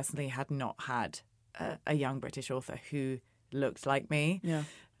I personally had not had a young British author who looked like me. Yeah.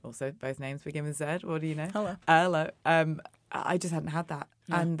 Also, both names begin with Z. What do you know? Hello. Hello. I just hadn't had that.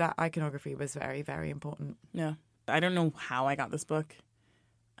 Yeah. And that iconography was very, very important. Yeah. I don't know how I got this book.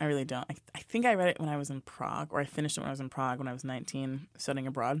 I really don't. I think I read it when I was in Prague, or I finished it when I was in Prague when I was 19, studying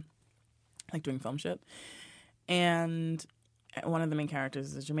abroad, like doing film shit. And one of the main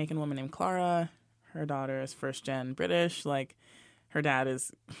characters is a Jamaican woman named Clara. Her daughter is first-gen British. Like, her dad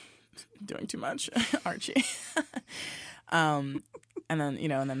is doing too much, Archie. And then,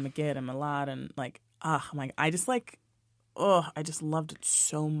 and then Magid and Milad, and like, I just loved it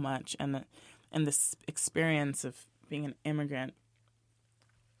so much. And this experience of being an immigrant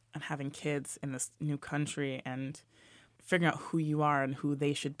and having kids in this new country and figuring out who you are and who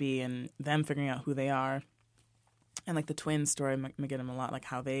they should be, and them figuring out who they are. And like the twin story, Magid and Milad, like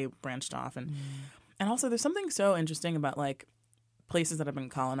how they branched off. And also there's something so interesting about like places that have been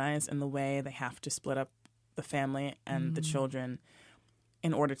colonized and the way they have to split up the family and the children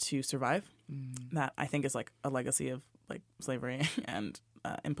in order to survive. That I think is like a legacy of like slavery and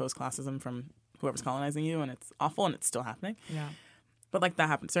imposed classism from whoever's colonizing you. And it's awful, and it's still happening. Yeah. But like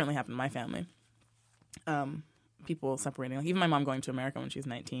that certainly happened in my family. people separating. Like even my mom going to America when she was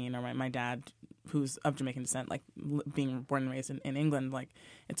 19, or my dad, who's of Jamaican descent, like being born and raised in England. Like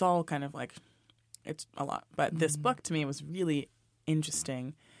it's all kind of like it's a lot. But this book to me was really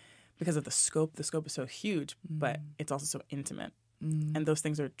interesting because of the scope. The scope is so huge, but it's also so intimate, and those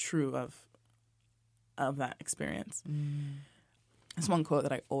things are true of that experience. There's one quote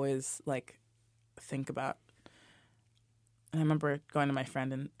that I always like think about. And I remember going to my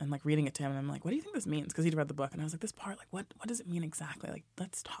friend and like reading it to him, and I'm like, what do you think this means? Because he'd read the book, and I was like, this part, like, what does it mean exactly? Like,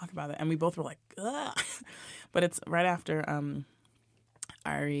 let's talk about it. And we both were like, ugh. But it's right after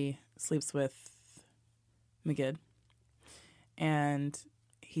Irie sleeps with Magid. And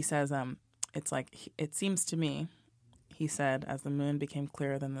he says, it's like, it seems to me, he said, as the moon became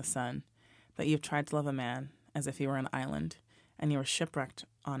clearer than the sun, that you've tried to love a man as if he were an island, and you were shipwrecked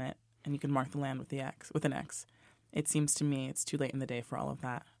on it, and you could mark the land with an X. It seems to me it's too late in the day for all of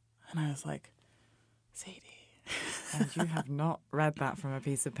that. And I was like, Sadie. And you have not read that from a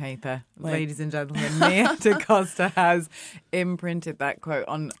piece of paper. Ladies and gentlemen, Nia DaCosta has imprinted that quote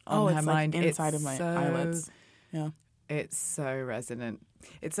on her mind. Like inside of my eyelids. Yeah. It's so resonant.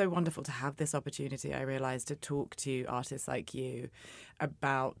 It's so wonderful to have this opportunity, I realise, to talk to artists like you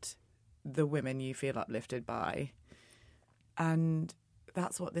about the women you feel uplifted by. And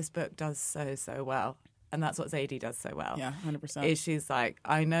that's what this book does so well. And that's what Zadie does so well. Yeah, 100%. Is she's like,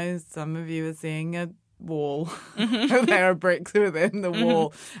 I know some of you are seeing a wall. There are bricks within the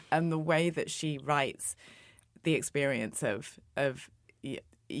wall. And the way that she writes the experience of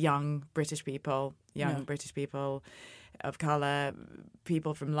young British people, British people of colour,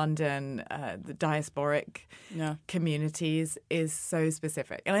 people from London, the diasporic communities is so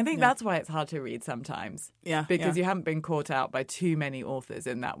specific. And I think that's why it's hard to read sometimes. Yeah. Because you haven't been caught out by too many authors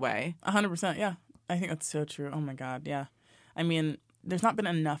in that way. 100%, yeah. I think that's so true. Oh, my God, yeah. I mean, there's not been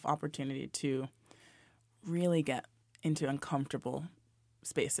enough opportunity to really get into uncomfortable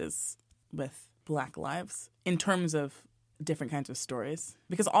spaces with Black lives in terms of different kinds of stories.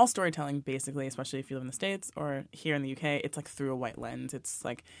 Because all storytelling, basically, especially if you live in the States or here in the UK, it's like through a white lens. It's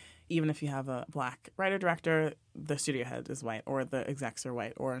like even if you have a Black writer-director, the studio head is white or the execs are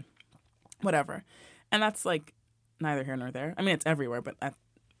white or whatever. And that's like neither here nor there. I mean, it's everywhere, but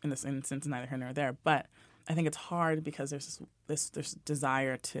in this instance, neither here nor there. But I think it's hard because there's this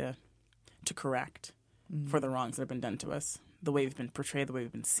desire to correct for the wrongs that have been done to us, the way we've been portrayed, the way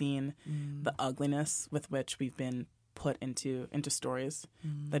we've been seen, the ugliness with which we've been put into stories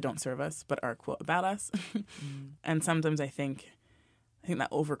that don't serve us but are, quote, about us. And sometimes I think that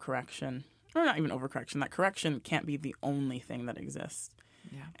overcorrection, or not even overcorrection, that correction can't be the only thing that exists.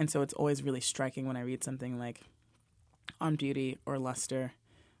 Yeah. And so it's always really striking when I read something like On Beauty or Luster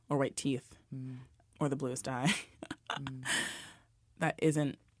or White Teeth or The Bluest Eye that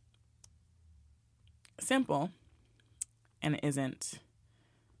isn't simple and isn't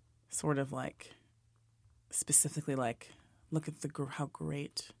sort of like specifically like, look at how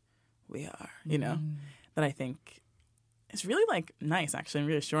great we are, you know, that I think is really like nice actually and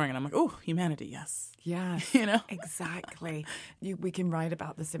reassuring. And I'm like, oh, humanity, yes. Yeah, you know? Exactly. We can write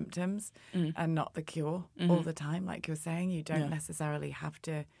about the symptoms and not the cure all the time. Like you're saying, you don't necessarily have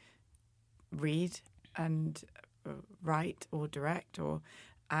to read and write or direct or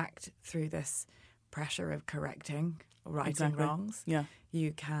act through this pressure of correcting or righting wrongs. Yeah.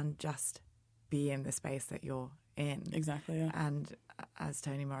 You can just be in the space that you're in. Exactly, yeah. And as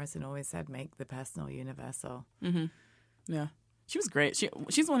Toni Morrison always said, make the personal universal. Mm-hmm. Yeah. She was great.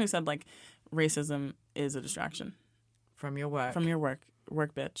 She's the one who said, like, racism is a distraction. From your work. From your work,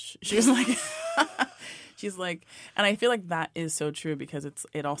 bitch. She was like... She's like... And I feel like that is so true because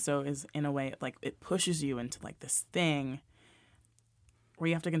it also is, in a way, like, it pushes you into, like, this thing where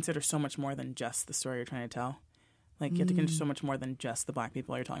you have to consider so much more than just the story you're trying to tell. Like, you have to consider so much more than just the Black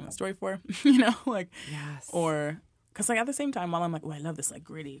people you're telling the story for, you know? Like, yes. Or... Because, like, at the same time, while I'm like, oh, I love this, like,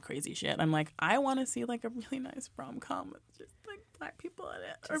 gritty, crazy shit, I'm like, I want to see, like, a really nice rom-com with just, like, Black people in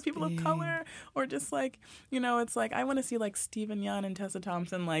it. Or people of color. Or just, like, you know, it's like, I want to see, like, Stephen Yeun and Tessa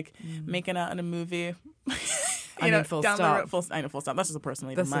Thompson, like, making out in a movie. Full stop. I know, full stop. That's just a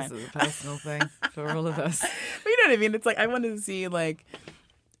personal even mine. This is a personal thing for all of us. But you know what I mean? It's like, I want to see, like,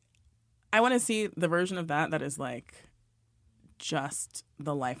 I want to see the version of that is, like, just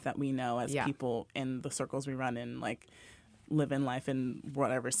the life that we know as people in the circles we run in, like, live in life in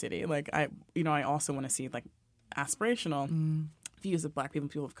whatever city. Like, I also want to see, like, aspirational views of Black people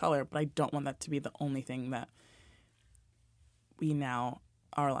and people of color, but I don't want that to be the only thing that we now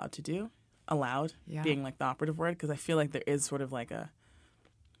are allowed to do. Allowed being, like, the operative word, because I feel like there is sort of, like,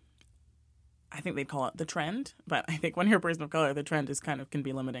 I think they'd call it the trend, but I think when you're a person of color, the trend is can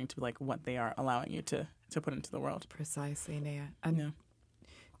be limiting to like what they are allowing you to put into the world. Precisely, Nia. And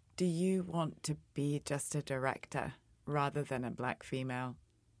do you want to be just a director rather than a black female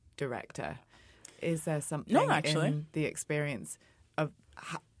director? Is there something in the experience of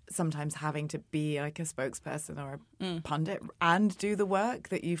sometimes having to be like a spokesperson or a pundit and do the work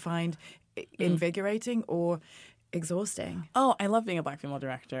that you find invigorating or exhausting? Oh, I love being a black female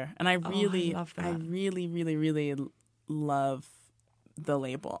director, and I love that. I really, really, really love the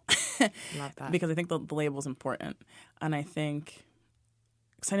label. Love that because I think the label is important, and I think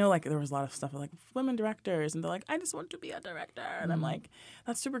because I know like there was a lot of stuff like women directors, and they're like, I just want to be a director, and I'm like,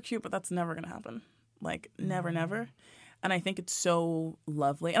 that's super cute, but that's never gonna happen. Like never. And I think it's so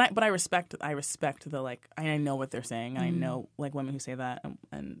lovely, but I respect the like. I know what they're saying, and I know like women who say that,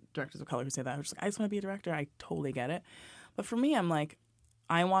 and directors of color who say that. Who're just like, I just want to be a director. I totally get it, but for me, I'm like,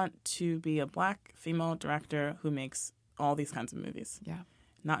 I want to be a black female director who makes all these kinds of movies. Yeah,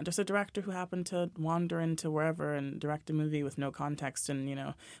 not just a director who happened to wander into wherever and direct a movie with no context,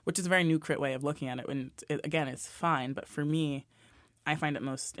 and which is a very new crit way of looking at it. And again, it's fine, but for me, I find it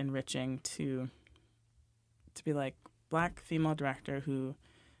most enriching to be like, black female director who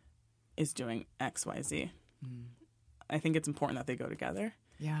is doing XYZ. I think it's important that they go together.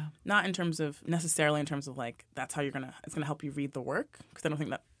 Yeah. Not necessarily in terms of like, that's how it's going to help you read the work, because I don't think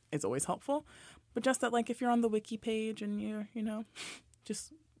that is always helpful. But just that like, if you're on the wiki page and you're,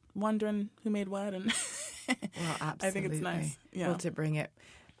 just wondering who made what, and well, absolutely. I think it's nice. Yeah. Well, to bring it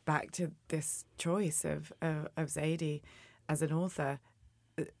back to this choice of Zadie as an author,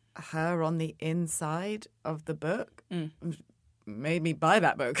 her on the inside of the book made me buy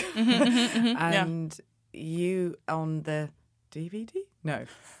that book. And you on the DVD? No.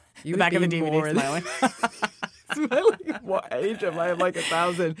 You the back of the DVD smiling. Smiling? What age am I? Like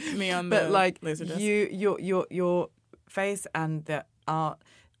 1,000. Me on but the like Laserdisc. your face and the art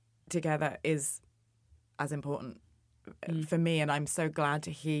together is as important for me, and I'm so glad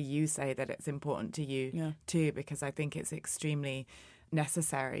to hear you say that it's important to you too, because I think it's extremely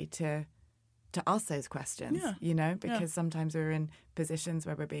necessary to ask those questions, because sometimes we're in positions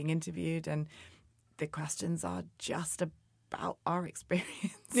where we're being interviewed and the questions are just about our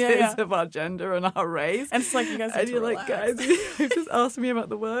experiences of our gender and our race. And it's like, you guys and you're like, guys, you just asked me about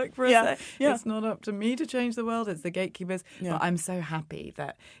the work for a sec. Yeah. It's not up to me to change the world. It's the gatekeepers. Yeah. But I'm so happy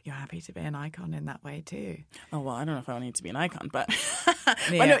that you're happy to be an icon in that way too. Oh, well, I don't know if I need to be an icon, but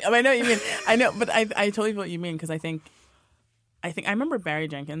I know what you mean. I know, but I totally feel what you mean, because I think I remember Barry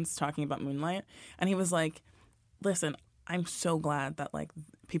Jenkins talking about Moonlight, and he was like, listen, I'm so glad that like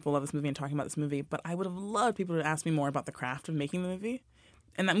people love this movie and talking about this movie, but I would have loved people to ask me more about the craft of making the movie.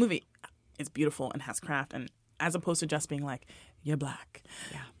 And that movie is beautiful and has craft, and as opposed to just being like, you're black,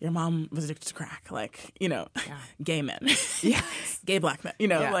 your mom was addicted to crack, like, gay men, gay black men,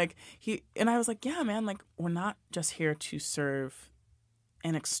 like and I was like, yeah, man, like, we're not just here to serve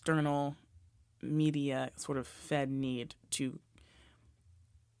an external media sort of fed need to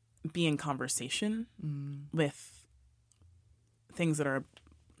be in conversation with things that are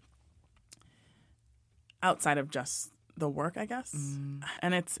outside of just the work, I guess.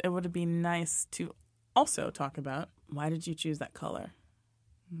 And it would be nice to also talk about, why did you choose that color?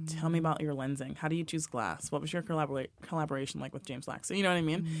 Tell me about your lensing. How do you choose glass? What was your collaboration like with James Black? So you know what I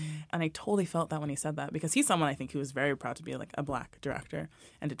mean? And I totally felt that when he said that, because he's someone I think who is very proud to be like a black director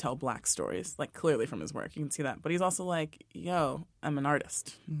and to tell black stories, like clearly from his work. You can see that. But he's also like, yo, I'm an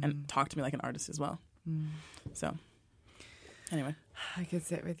artist, and talk to me like an artist as well. So anyway. I could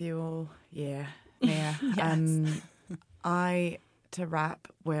sit with you all year. Yeah. To wrap,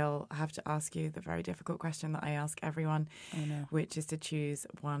 we'll have to ask you the very difficult question that I ask everyone, which is to choose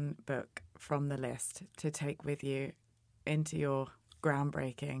one book from the list to take with you into your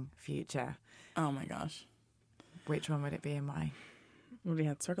groundbreaking future. Oh, my gosh. Which one would it be and why? We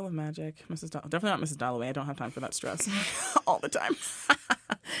had Circle of Magic, definitely not Mrs. Dalloway. I don't have time for that stress all the time.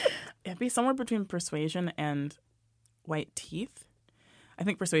 It'd be somewhere between Persuasion and White Teeth. I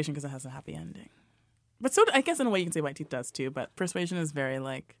think Persuasion because it has a happy ending. But so I guess in a way you can say White Teeth does too, but Persuasion is very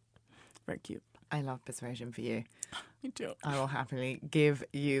cute. I love Persuasion for you. Me too. I will happily give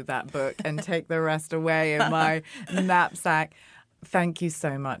you that book and take the rest away in my knapsack. Thank you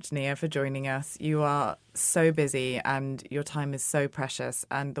so much, Nia, for joining us. You are so busy and your time is so precious,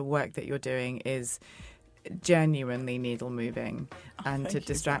 and the work that you're doing is genuinely needle moving. And to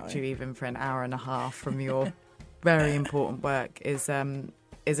distract you even for an hour and a half from your very important work is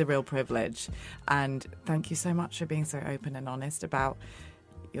a real privilege. And thank you so much for being so open and honest about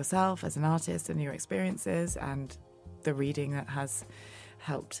yourself as an artist and your experiences and the reading that has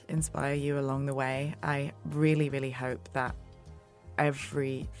helped inspire you along the way. I really, really hope that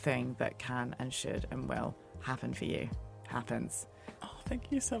everything that can and should and will happen for you happens. Oh,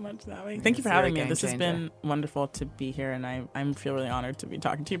 thank you so much, Zoe. Thank you for having me. This has been wonderful to be here, and I feel really honored to be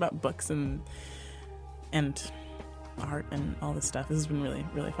talking to you about books and art and all this stuff. This has been really,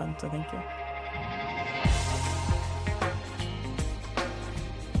 really fun, so thank you.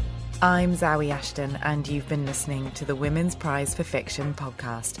 I'm Zoe Ashton, and you've been listening to the Women's Prize for Fiction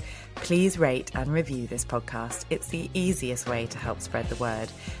podcast. Please rate and review this podcast. It's the easiest way to help spread the word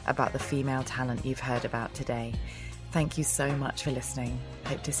about the female talent you've heard about today. Thank you so much for listening.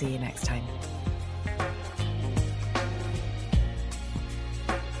 Hope to see you next time.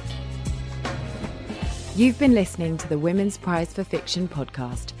 You've been listening to the Women's Prize for Fiction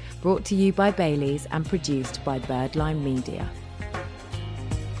podcast, brought to you by Baileys and produced by Birdline Media.